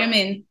 What do you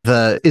mean?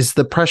 Is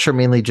the pressure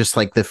mainly just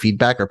like the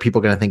feedback? Are people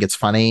going to think it's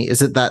funny?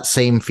 Is it that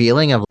same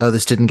feeling of, oh,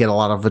 this didn't get a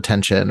lot of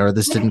attention or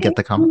this didn't get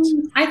the comments?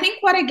 I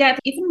think what I get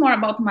even more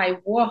about my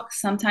work,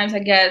 sometimes I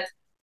get,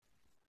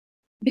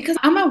 because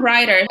I'm a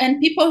writer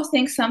and people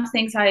think some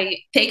things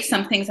I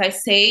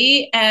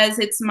say as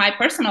it's my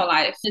personal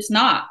life. It's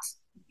not.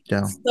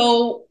 Yeah.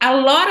 So a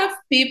lot of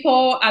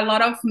people, a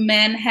lot of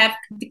men have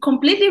the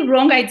completely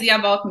wrong idea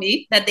about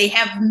me that they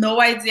have no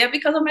idea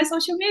because of my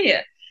social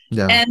media.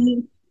 Yeah.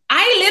 And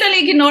I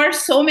literally ignore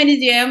so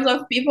many DMs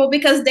of people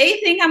because they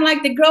think I'm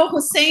like the girl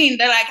who's saying,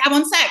 they're like, I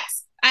want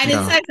sex. I need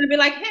sex. And be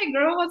like, hey,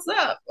 girl, what's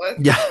up?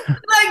 Yeah.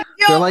 Like,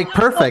 yo, they're like,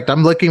 perfect.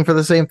 I'm looking for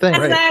the same thing.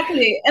 Exactly.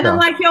 Right? And I'm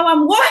like, yo,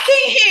 I'm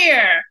working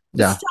here.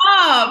 Yeah.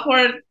 Stop.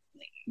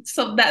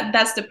 So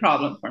that's the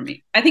problem for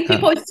me. I think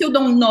people still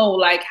don't know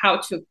like how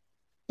to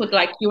put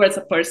like you as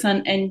a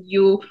person and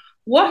you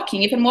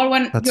working, even more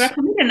when you're a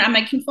comedian. I'm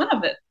making fun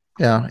of it.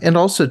 Yeah. And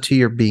also too,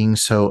 you're being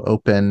so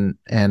open,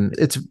 and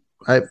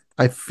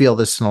I feel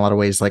this in a lot of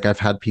ways. Like I've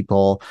had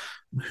people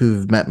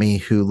who've met me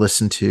who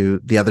listen to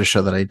the other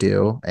show that I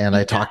do, and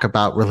I talk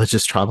about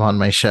religious trauma on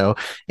my show.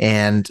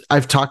 And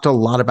I've talked a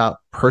lot about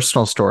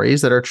personal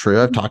stories that are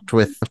true.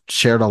 I've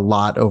shared a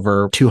lot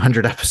over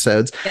 200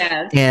 episodes.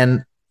 Yes.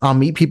 And I'll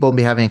meet people and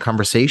be having a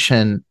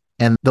conversation,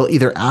 and they'll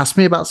either ask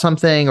me about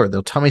something or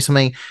they'll tell me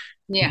something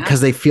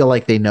because they feel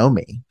like they know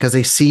me, because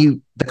they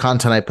see the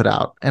content I put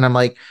out. And I'm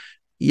like,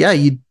 yeah,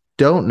 you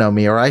don't know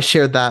me, or I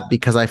shared that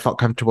because I felt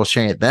comfortable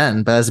sharing it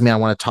then, but doesn't mean I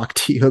want to talk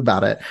to you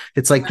about it.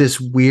 It's like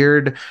this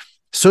weird,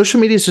 social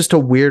media is just a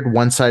weird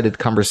one-sided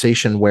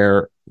conversation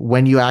where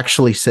when you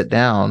actually sit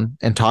down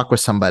and talk with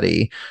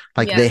somebody,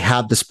 like they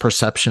have this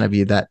perception of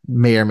you that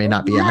may or may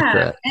not be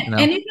accurate. And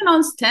even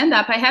on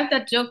stand-up, I have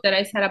that joke that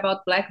I said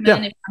about black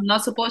men. If I'm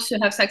not supposed to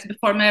have sex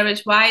before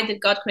marriage, why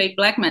did God create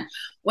black men?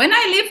 When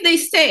I leave the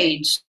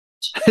stage,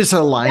 there's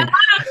a line.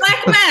 A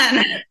black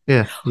man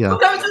who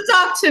comes to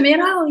talk to me,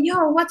 and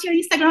yo, what's your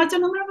Instagram? What's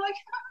your number? I'm like,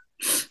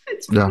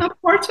 it's not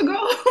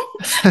Portugal.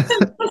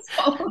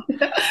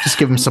 Just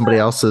give him somebody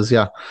else's.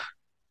 Yeah.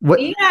 What?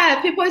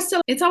 Yeah, people are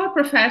still, it's our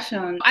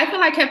profession. I feel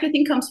like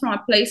everything comes from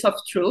a place of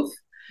truth.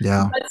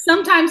 Yeah. But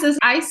sometimes as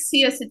I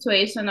see a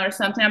situation or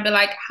something, I'll be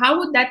like, how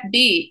would that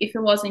be if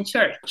it was in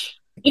church?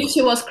 If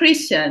she was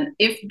Christian?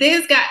 If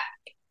this guy,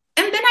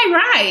 and then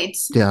I write.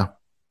 Yeah.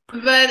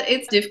 But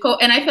it's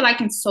difficult. And I feel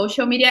like in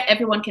social media,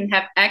 everyone can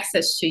have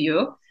access to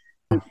you.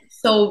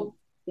 So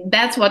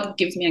that's what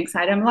gives me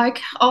anxiety. I'm like,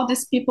 all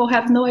these people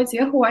have no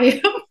idea who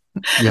I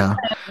am. Yeah.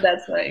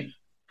 That's right.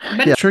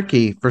 But Yeah,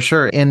 tricky for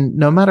sure. And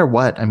no matter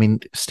what, I mean,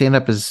 stand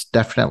up is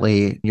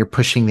definitely, you're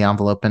pushing the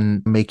envelope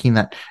and making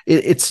that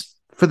it's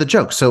for the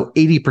joke. So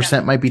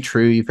 80% might be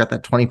true. You've got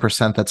that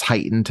 20% that's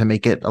heightened to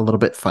make it a little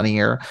bit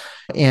funnier.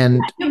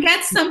 And you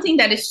get something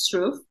that is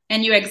true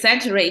and you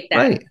exaggerate that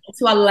right.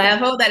 to a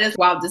level that is,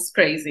 wow, this is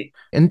crazy.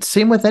 And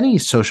same with any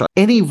social,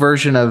 any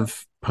version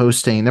of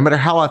posting, no matter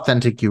how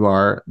authentic you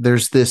are,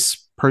 there's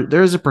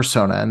there is a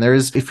persona. And there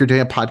is, if you're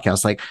doing a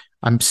podcast, like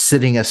I'm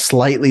sitting a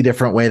slightly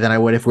different way than I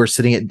would if we're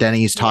sitting at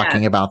Denny's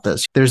talking about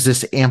this. There's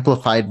this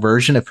amplified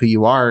version of who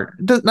you are,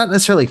 not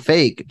necessarily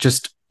fake,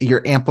 just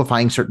you're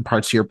amplifying certain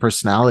parts of your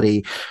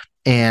personality.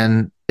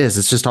 And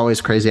it's just always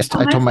crazy. I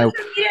told my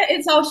media,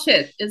 it's all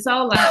shit. It's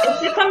all like,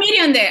 it's the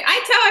comedian there.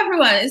 I tell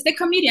everyone, it's the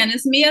comedian.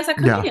 It's me as a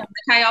comedian. Yeah.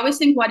 Like, I always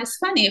think, what is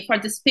funny for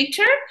this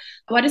picture?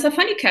 What is a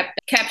funny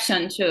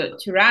caption to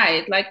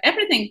write? Like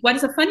everything. What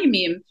is a funny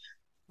meme?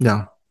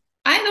 Yeah.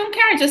 I don't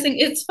care. I just think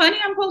it's funny.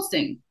 I'm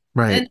posting.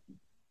 Right. And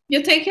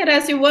you take it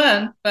as you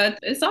want, but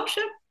it's all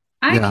shit.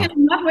 I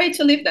cannot wait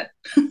to leave that.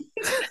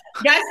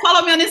 Guys,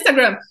 follow me on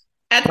Instagram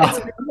at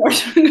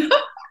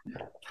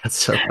That's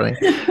so funny.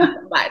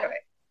 By the way.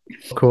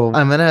 Cool.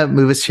 I'm going to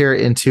move us here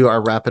into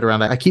our rapid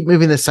round. I keep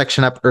moving this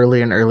section up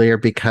earlier and earlier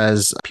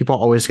because people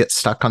always get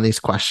stuck on these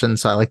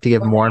questions. So I like to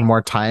give more and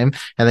more time,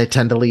 and they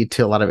tend to lead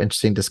to a lot of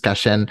interesting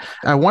discussion.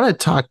 I want to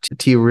talk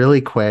to you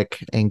really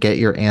quick and get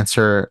your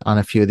answer on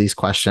a few of these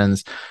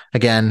questions.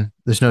 Again,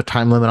 there's no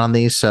time limit on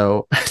these,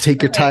 so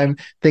take your time,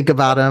 think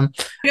about them.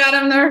 God,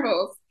 I'm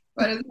nervous.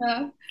 What is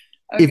that?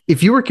 Okay.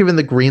 If you were given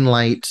the green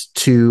light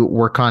to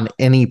work on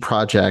any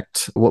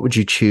project, what would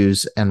you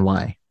choose and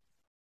why?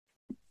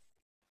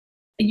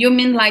 You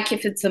mean like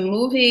if it's a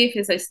movie, if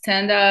it's a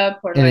stand-up,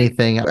 or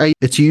anything? Like...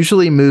 It's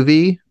usually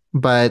movie,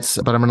 but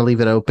I'm going to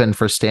leave it open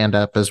for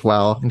stand-up as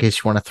well, in case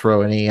you want to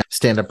throw any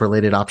stand-up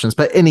related options.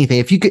 But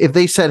anything, if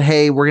they said,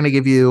 "Hey, we're going to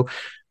give you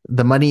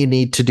the money you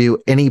need to do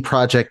any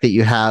project that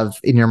you have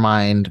in your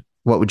mind,"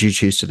 what would you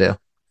choose to do?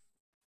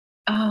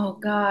 Oh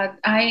God,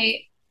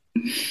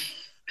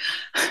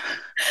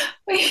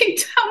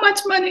 wait, how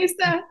much money is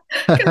that?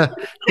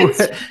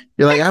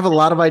 You're like, I have a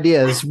lot of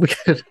ideas. We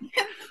could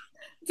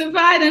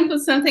divide and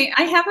put something.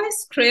 I have a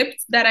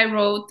script that I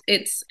wrote.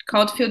 It's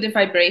called Feel the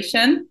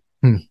Vibration.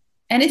 And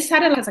it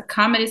started as a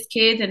comedy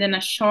skit and then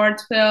a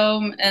short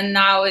film. And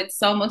now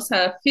it's almost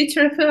a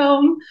feature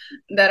film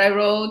that I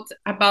wrote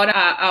about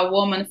a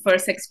woman's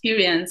first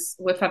experience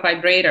with a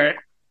vibrator.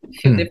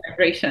 Feel the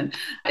vibration.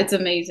 It's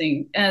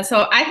amazing.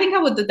 So I think I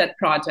would do that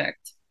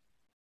project.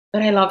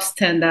 But I love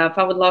stand-up.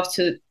 I would love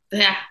to,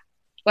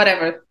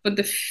 whatever, put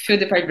the Feel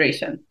the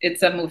Vibration.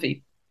 It's a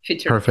movie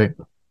feature. Perfect.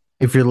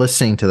 If you're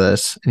listening to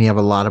this and you have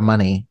a lot of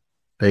money,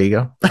 there you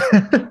go.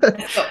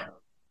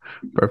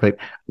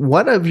 Perfect.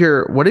 What of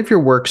your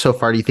work so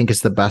far do you think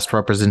is the best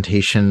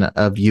representation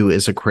of you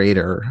as a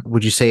creator?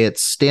 Would you say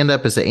it's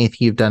stand-up? Is it anything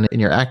you've done in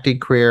your acting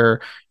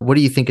career? What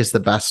do you think is the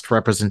best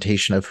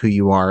representation of who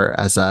you are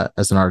as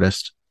an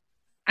artist?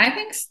 I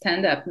think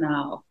stand-up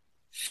now.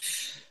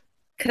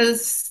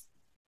 Because,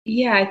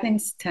 I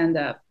think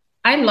stand-up.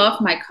 I love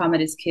my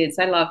comedy skits.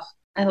 I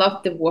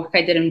love the work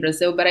I did in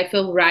Brazil, but I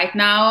feel right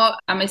now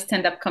I'm a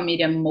stand-up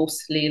comedian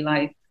mostly,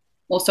 like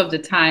most of the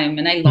time,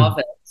 and I love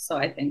it. So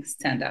I think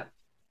stand-up.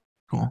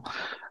 Cool.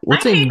 I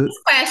hate these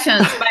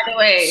questions, by the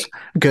way.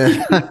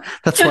 Good.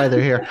 That's why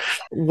they're here.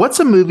 What's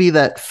a movie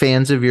that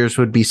fans of yours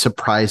would be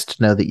surprised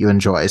to know that you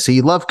enjoy? So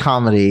you love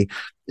comedy.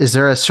 Is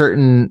there a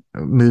certain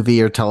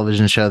movie or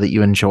television show that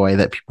you enjoy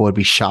that people would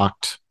be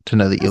shocked to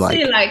know that you like?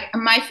 Like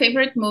my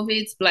favorite movie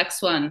is Black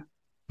Swan.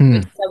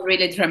 It's a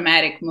really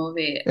dramatic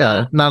movie.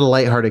 Yeah, not a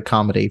lighthearted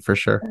comedy for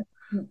sure.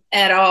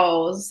 At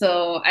all.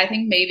 So I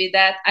think maybe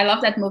that. I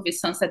love that movie,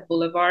 Sunset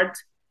Boulevard,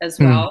 as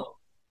well.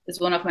 It's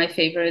one of my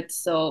favorites.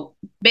 So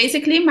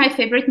basically, my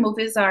favorite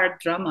movies are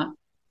drama.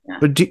 Yeah.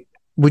 But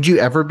would you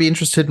ever be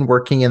interested in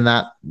working in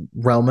that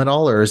realm at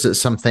all? Or is it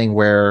something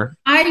where...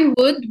 I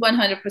would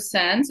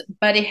 100%,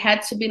 but it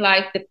had to be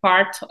like the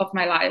part of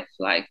my life.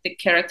 Like the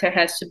character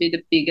has to be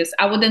the biggest.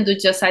 I wouldn't do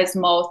just a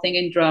small thing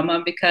in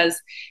drama because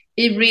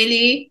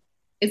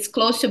it's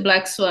close to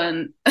Black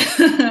Swan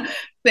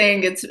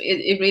thing.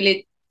 It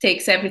really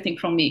takes everything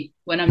from me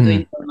when I'm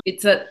doing drama.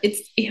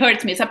 It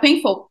hurts me. It's a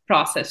painful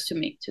process to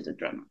me to do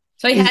drama.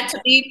 So it had to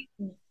be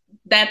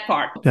that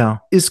part. Yeah.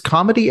 Is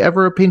comedy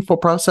ever a painful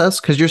process?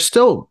 Because you're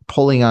still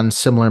pulling on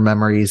similar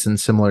memories and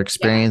similar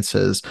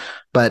experiences,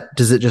 but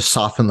does it just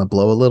soften the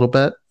blow a little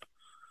bit?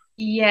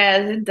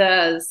 Yes, it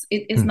does.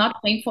 It's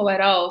not painful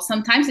at all.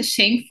 Sometimes it's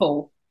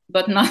shameful,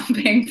 but not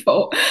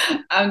painful.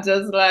 I'm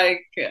just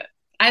like,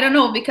 I don't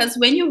know, because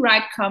when you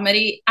write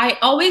comedy, I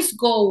always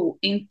go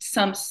in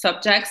some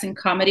subjects in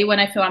comedy when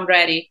I feel I'm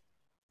ready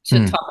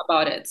to talk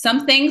about it.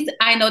 Some things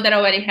I know that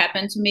already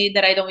happened to me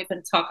that I don't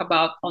even talk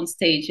about on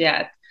stage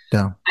yet.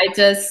 Yeah. I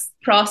just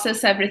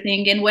process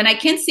everything. And when I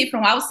can see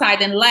from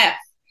outside and laugh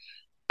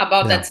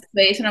about that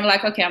situation, I'm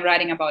like, okay, I'm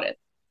writing about it.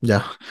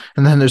 Yeah.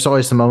 And then there's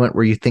always the moment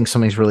where you think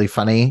something's really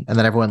funny and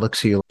then everyone looks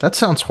at you, that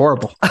sounds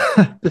horrible.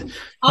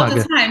 All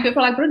the time.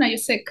 People are like, Bruna, you're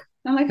sick.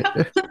 I'm like,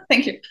 oh,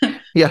 thank you.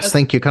 Yes,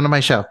 thank you. Come to my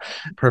show.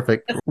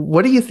 Perfect.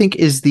 What do you think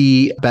is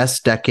the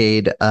best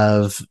decade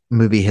of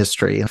movie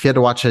history? If you had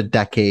to watch a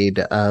decade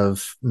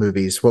of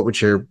movies, what would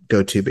your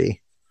go-to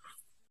be?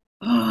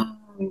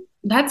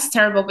 That's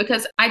terrible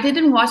because I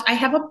didn't watch. I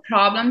have a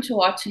problem to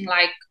watching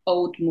like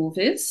old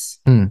movies.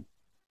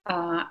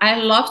 I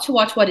love to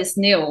watch what is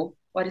new,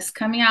 what is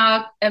coming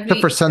out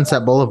Except for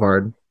Sunset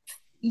Boulevard.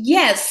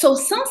 Yes. So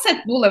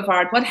Sunset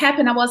Boulevard, what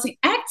happened? I was in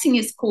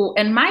acting school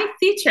and my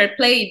teacher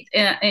played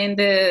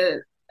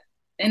in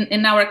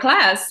our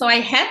class. So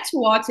I had to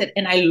watch it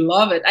and I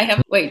love it.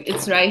 Wait,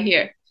 it's right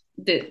here.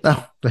 The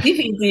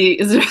DVD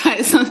is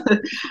right.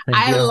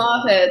 I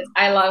love it.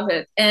 I love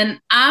it. And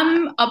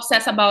I'm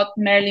obsessed about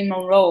Marilyn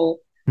Monroe.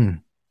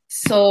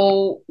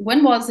 So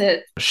when was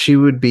it? She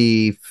would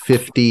be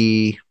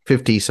 50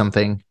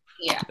 something.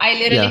 Yeah. I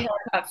literally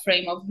have a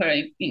frame of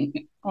her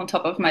on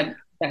top of my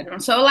bedroom.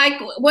 So like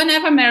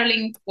whenever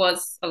Marilyn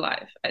was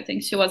alive, I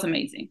think she was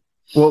amazing.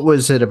 What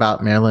was it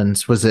about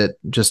Marilyn's? Was it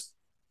just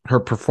her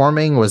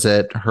performing? Was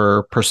it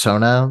her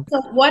persona? So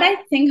what I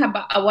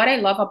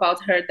love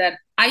about her that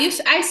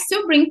I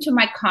still bring to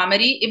my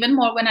comedy, even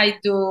more when I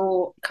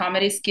do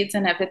comedy skits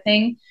and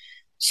everything.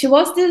 She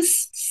was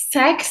this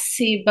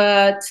sexy,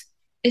 but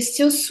it's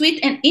still sweet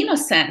and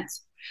innocent.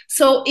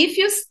 So if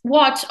you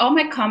watch all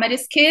my comedy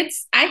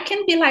skits, I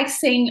can be like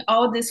saying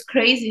all this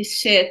crazy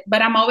shit,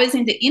 but I'm always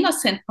in the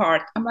innocent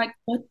part. I'm like,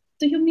 what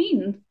do you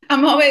mean?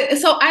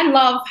 So I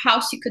love how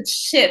she could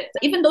shift.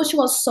 Even though she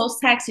was so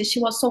sexy,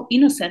 she was so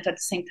innocent at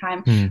the same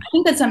time. I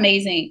think that's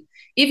amazing.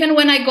 Even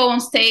when I go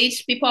on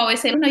stage, people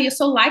always say, no, you're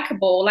so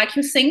likable. Like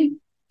you're saying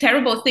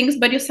terrible things,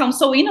 but you sound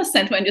so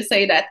innocent when you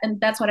say that.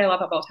 And that's what I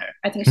love about her.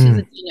 I think she's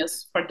a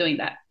genius for doing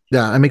that.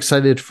 Yeah, I'm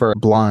excited for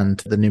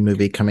Blonde, the new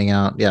movie coming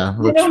out. Yeah.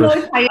 I don't know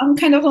if I'm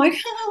kind of like,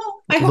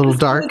 a little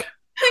dark.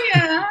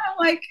 Yeah,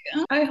 like,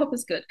 I hope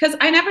it's good. Because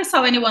I never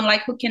saw anyone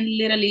like who can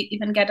literally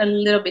even get a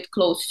little bit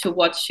close to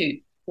what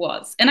she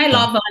was. And I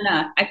love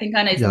Anna. I think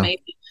Anna is amazing.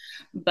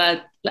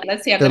 But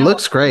let's see. It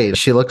looks great.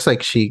 She looks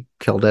like she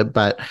killed it,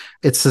 but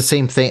it's the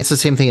same thing. It's the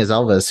same thing as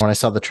Elvis. When I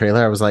saw the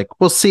trailer, I was like,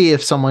 we'll see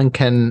if someone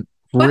can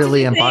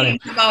really embody.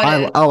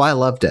 I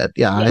loved it.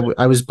 Yeah,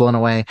 I was blown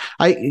away.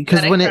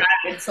 Because when it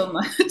so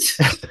much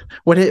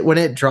when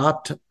it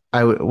dropped,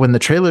 when the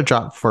trailer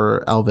dropped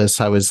for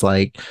Elvis, I was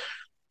like,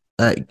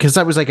 because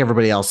I was like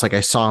everybody else. Like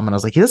I saw him and I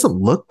was like, he doesn't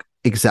look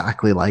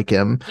exactly like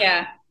him.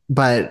 Yeah.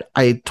 But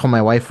I told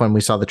my wife when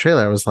we saw the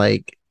trailer, I was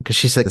like, because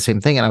she said the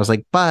same thing, and I was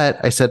like, but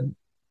I said,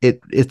 it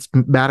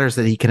matters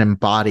that he can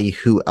embody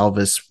who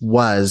Elvis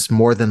was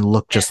more than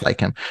look just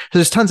like him.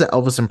 There's tons of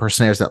Elvis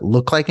impersonators that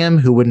look like him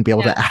who wouldn't be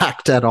able to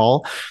act at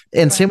all.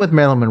 And same with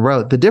Marilyn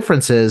Monroe. The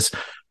difference is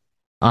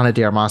Ana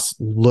de Armas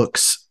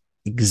looks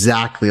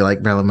exactly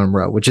like Marilyn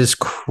Monroe, which is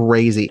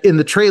crazy. In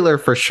the trailer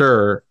for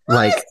sure,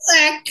 like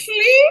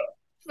exactly,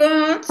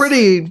 but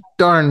pretty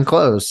darn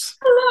close.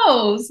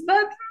 Close,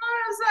 but not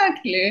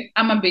exactly.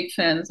 I'm a big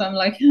fan, so I'm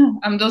like,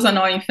 I'm those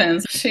annoying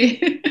fans.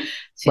 She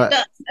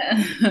does.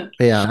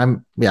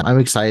 I'm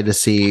excited to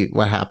see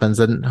what happens,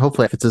 and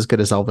hopefully if it's as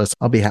good as Elvis,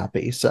 I'll be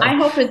happy. So I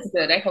hope it's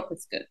good.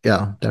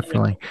 Yeah,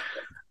 definitely.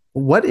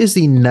 What is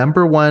the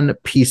number one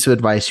piece of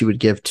advice you would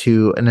give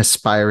to an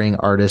aspiring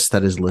artist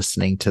that is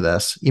listening to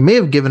this? You may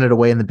have given it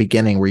away in the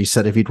beginning where you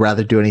said if you'd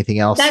rather do anything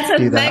else.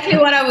 That's exactly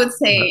what I would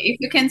say. If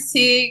you can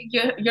see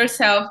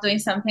yourself doing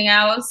something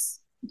else,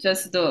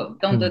 just do.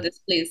 Don't do this,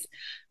 please.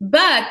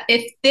 But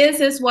if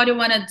this is what you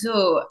want to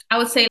do, I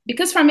would say,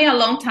 because for me, a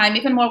long time,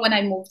 even more when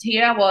I moved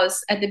here,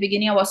 at the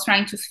beginning, I was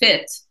trying to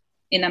fit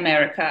in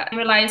America. I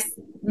realized,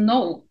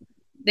 no,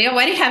 they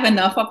already have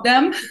enough of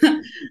them.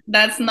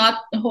 That's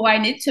not who I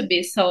need to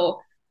be.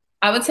 So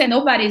I would say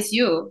nobody's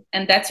you,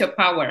 and that's your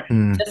power.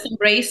 Just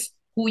embrace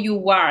who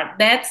you are.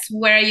 That's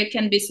where you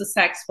can be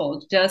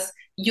successful. Just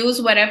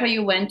use whatever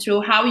you went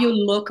through, how you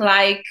look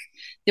like,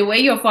 the way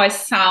your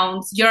voice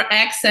sounds, your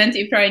accent,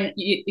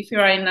 if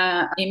you're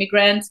an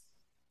immigrant,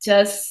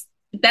 just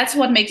that's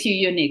what makes you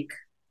unique.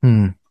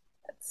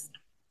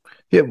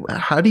 Yeah,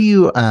 how do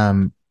you,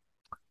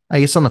 I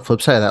guess on the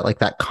flip side of that, like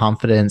that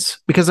confidence,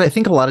 because I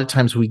think a lot of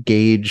times we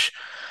gauge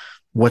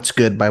what's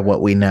good by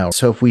what we know.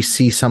 So if we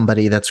see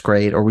somebody that's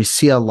great, or we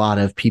see a lot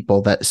of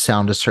people that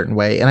sound a certain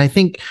way, and I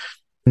think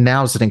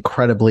now is an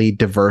incredibly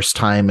diverse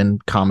time in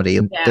comedy.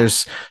 Yeah.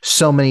 There's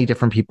so many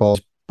different people.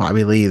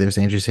 Bobby Lee, there's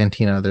Andrew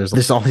Santino,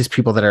 there's all these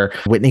people that are,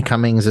 Whitney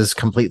Cummings is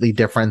completely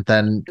different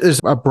than,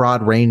 there's a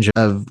broad range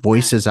of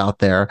voices out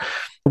there.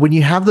 When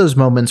you have those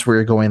moments where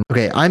you're going,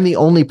 okay, I'm the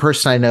only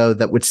person I know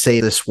that would say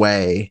this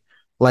way,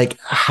 Like,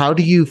 how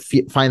do you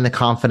find the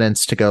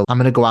confidence to go, I'm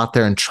going to go out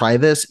there and try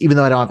this, even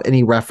though I don't have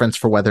any reference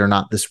for whether or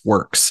not this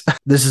works?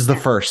 This is the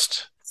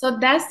first. So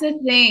that's the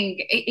thing.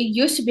 It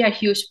used to be a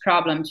huge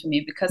problem to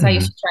me because I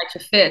used to try to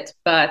fit.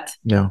 But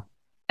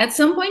at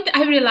some point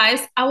I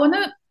realized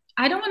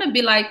I don't want to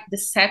be like the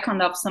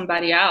second of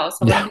somebody else.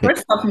 I want the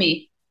first of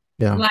me.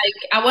 Yeah. Like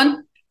I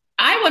want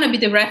to be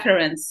the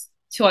reference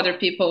to other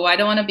people. I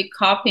don't want to be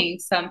copying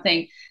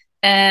something.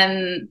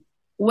 And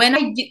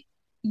when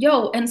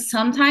and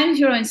sometimes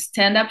you're on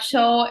stand-up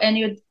show and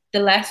you're the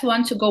last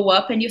one to go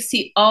up and you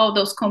see all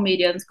those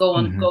comedians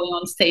going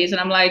on stage. And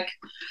I'm like,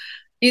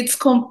 it's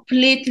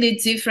completely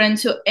different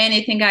to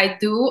anything I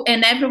do.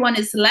 And everyone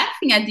is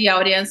laughing at the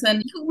audience.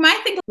 And you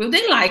might think, will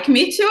they like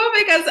me too?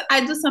 Because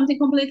I do something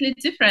completely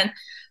different.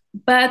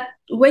 But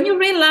when you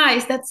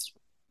realize that's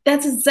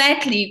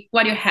exactly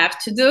what you have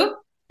to do,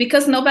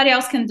 because nobody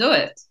else can do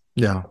it.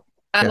 Yeah.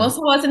 I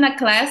also was in a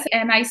class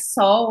and I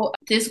saw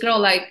this girl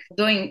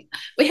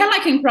we had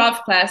like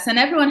improv class and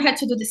everyone had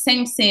to do the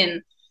same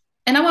scene.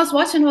 And I was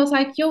watching, I was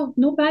like, yo,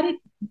 nobody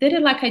did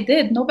it like I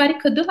did. Nobody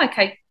could do like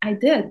I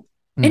did.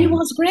 And it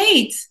was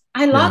great.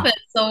 I love it.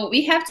 So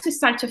we have to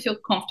start to feel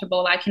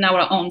comfortable, like in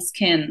our own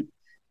skin.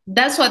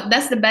 That's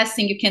the best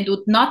thing you can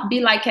do. Not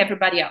be like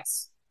everybody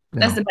else.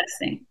 That's the best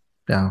thing.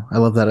 Yeah, I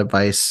love that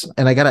advice.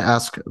 And I got to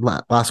ask,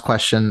 last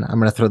question. I'm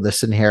going to throw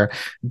this in here.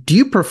 Do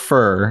you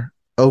prefer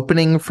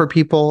opening for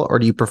people or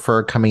do you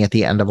prefer coming at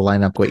the end of a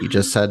lineup, what you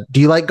just said?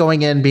 Do you like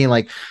going in being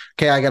like,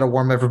 okay, I got to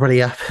warm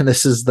everybody up and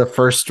this is the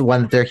first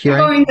one that they're hearing?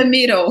 Go in the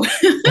middle.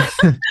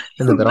 In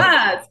the middle.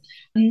 But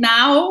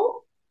now,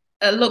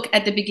 look,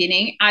 at the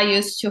beginning, I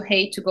used to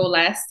hate to go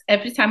last.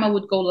 Every time I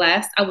would go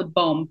last, I would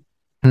bomb.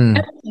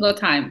 Every single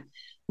time.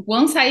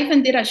 Once I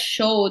even did a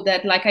show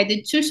that like I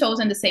did 2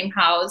 shows in the same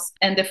house.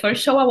 And the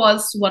first show I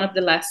was one of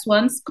the last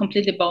ones,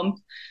 completely bombed.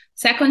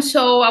 Second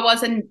show, I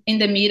was in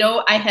the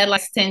middle. I had like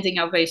standing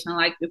ovation,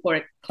 like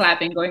before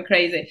clapping, going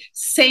crazy.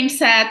 Same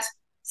set,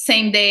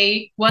 same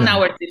day, 1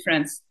 hour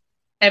difference,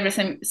 every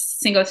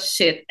single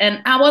shit.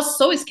 And I was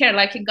so scared.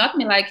 Like it got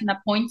me like in a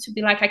point to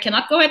be like, I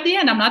cannot go at the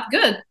end. I'm not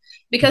good.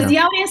 Because the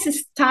audience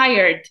is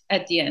tired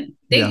at the end.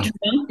 They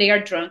are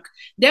drunk.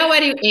 They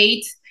already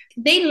ate.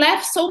 They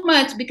laugh so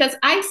much because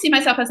I see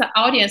myself as an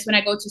audience when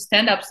I go to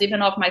stand-ups,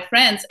 even of my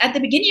friends. At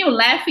the beginning, you're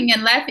laughing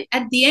and laughing.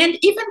 At the end,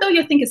 even though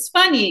you think it's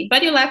funny,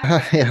 but you laugh.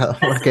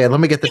 Okay, let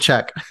me get the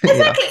check.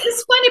 Exactly.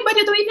 It's funny, but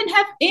you don't even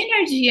have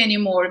energy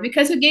anymore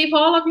because you gave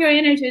all of your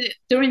energy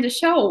during the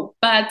show.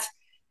 But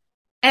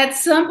at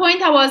some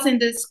point, I was in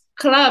this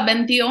club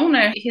and the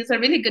owner, he's a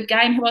really good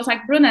guy. And he was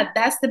like, Bruna,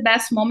 that's the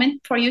best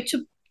moment for you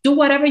to do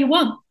whatever you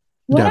want.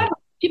 Whatever.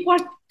 People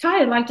are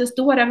tired, like just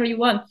do whatever you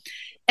want.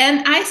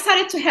 And I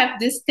started to have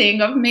this thing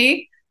of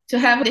me to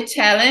have the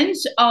challenge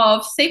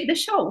of save the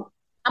show.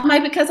 I'm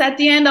like, because at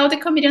the end, all the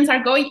comedians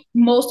are going,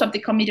 most of the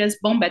comedians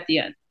bomb at the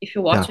end. If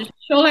you watch the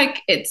show,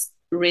 like it's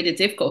really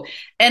difficult.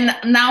 And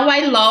now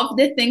I love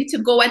the thing to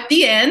go at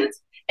the end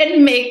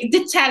and make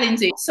the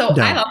challenging. So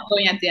I love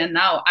going at the end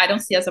now. I don't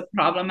see as a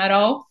problem at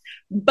all.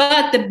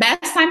 But the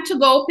best time to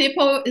go,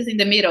 people, is in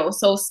the middle.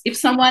 So if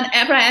someone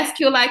ever asks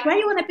you, like, where do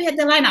you want to be at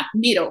the lineup?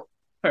 Middle.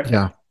 Perfect.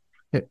 Yeah.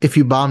 If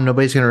you bomb,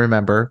 nobody's going to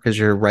remember because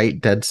you're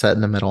right dead set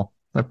in the middle.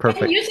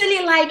 Perfect. And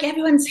usually, like,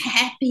 everyone's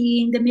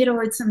happy in the middle.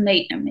 It's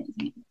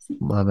amazing.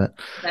 Love it.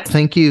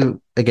 Thank you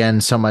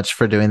again so much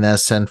for doing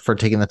this and for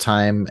taking the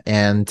time.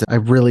 And I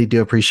really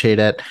do appreciate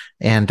it.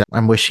 And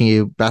I'm wishing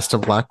you best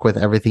of luck with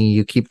everything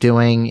you keep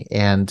doing.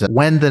 And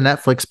when the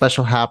Netflix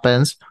special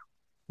happens,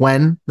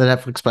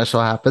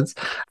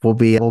 we'll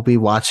be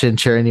watching,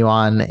 cheering you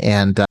on.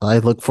 And I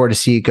look forward to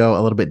see you go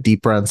a little bit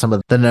deeper on some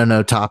of the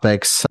no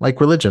topics like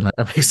religion.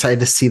 I'm excited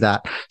to see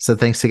that. So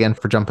thanks again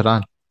for jumping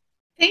on.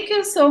 Thank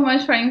you so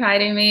much for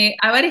inviting me.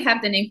 I already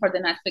have the name for the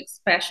Netflix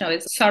special.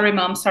 It's Sorry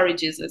Mom, Sorry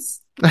Jesus.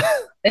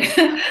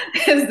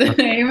 Is the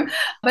name.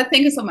 But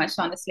thank you so much,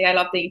 honestly. I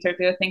love the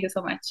interview. Thank you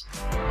so much.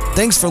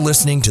 Thanks for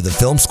listening to the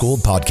Film School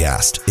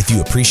podcast. If you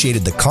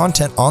appreciated the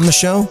content on the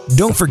show,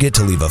 don't forget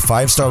to leave a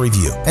 5-star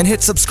review and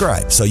hit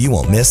subscribe so you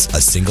won't miss a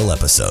single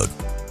episode.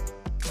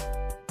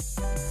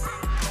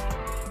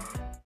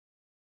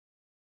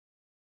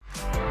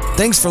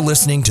 Thanks for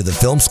listening to the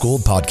Film School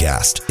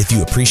podcast. If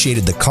you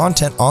appreciated the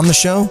content on the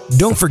show,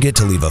 don't forget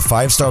to leave a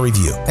 5-star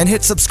review and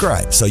hit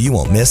subscribe so you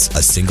won't miss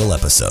a single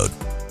episode.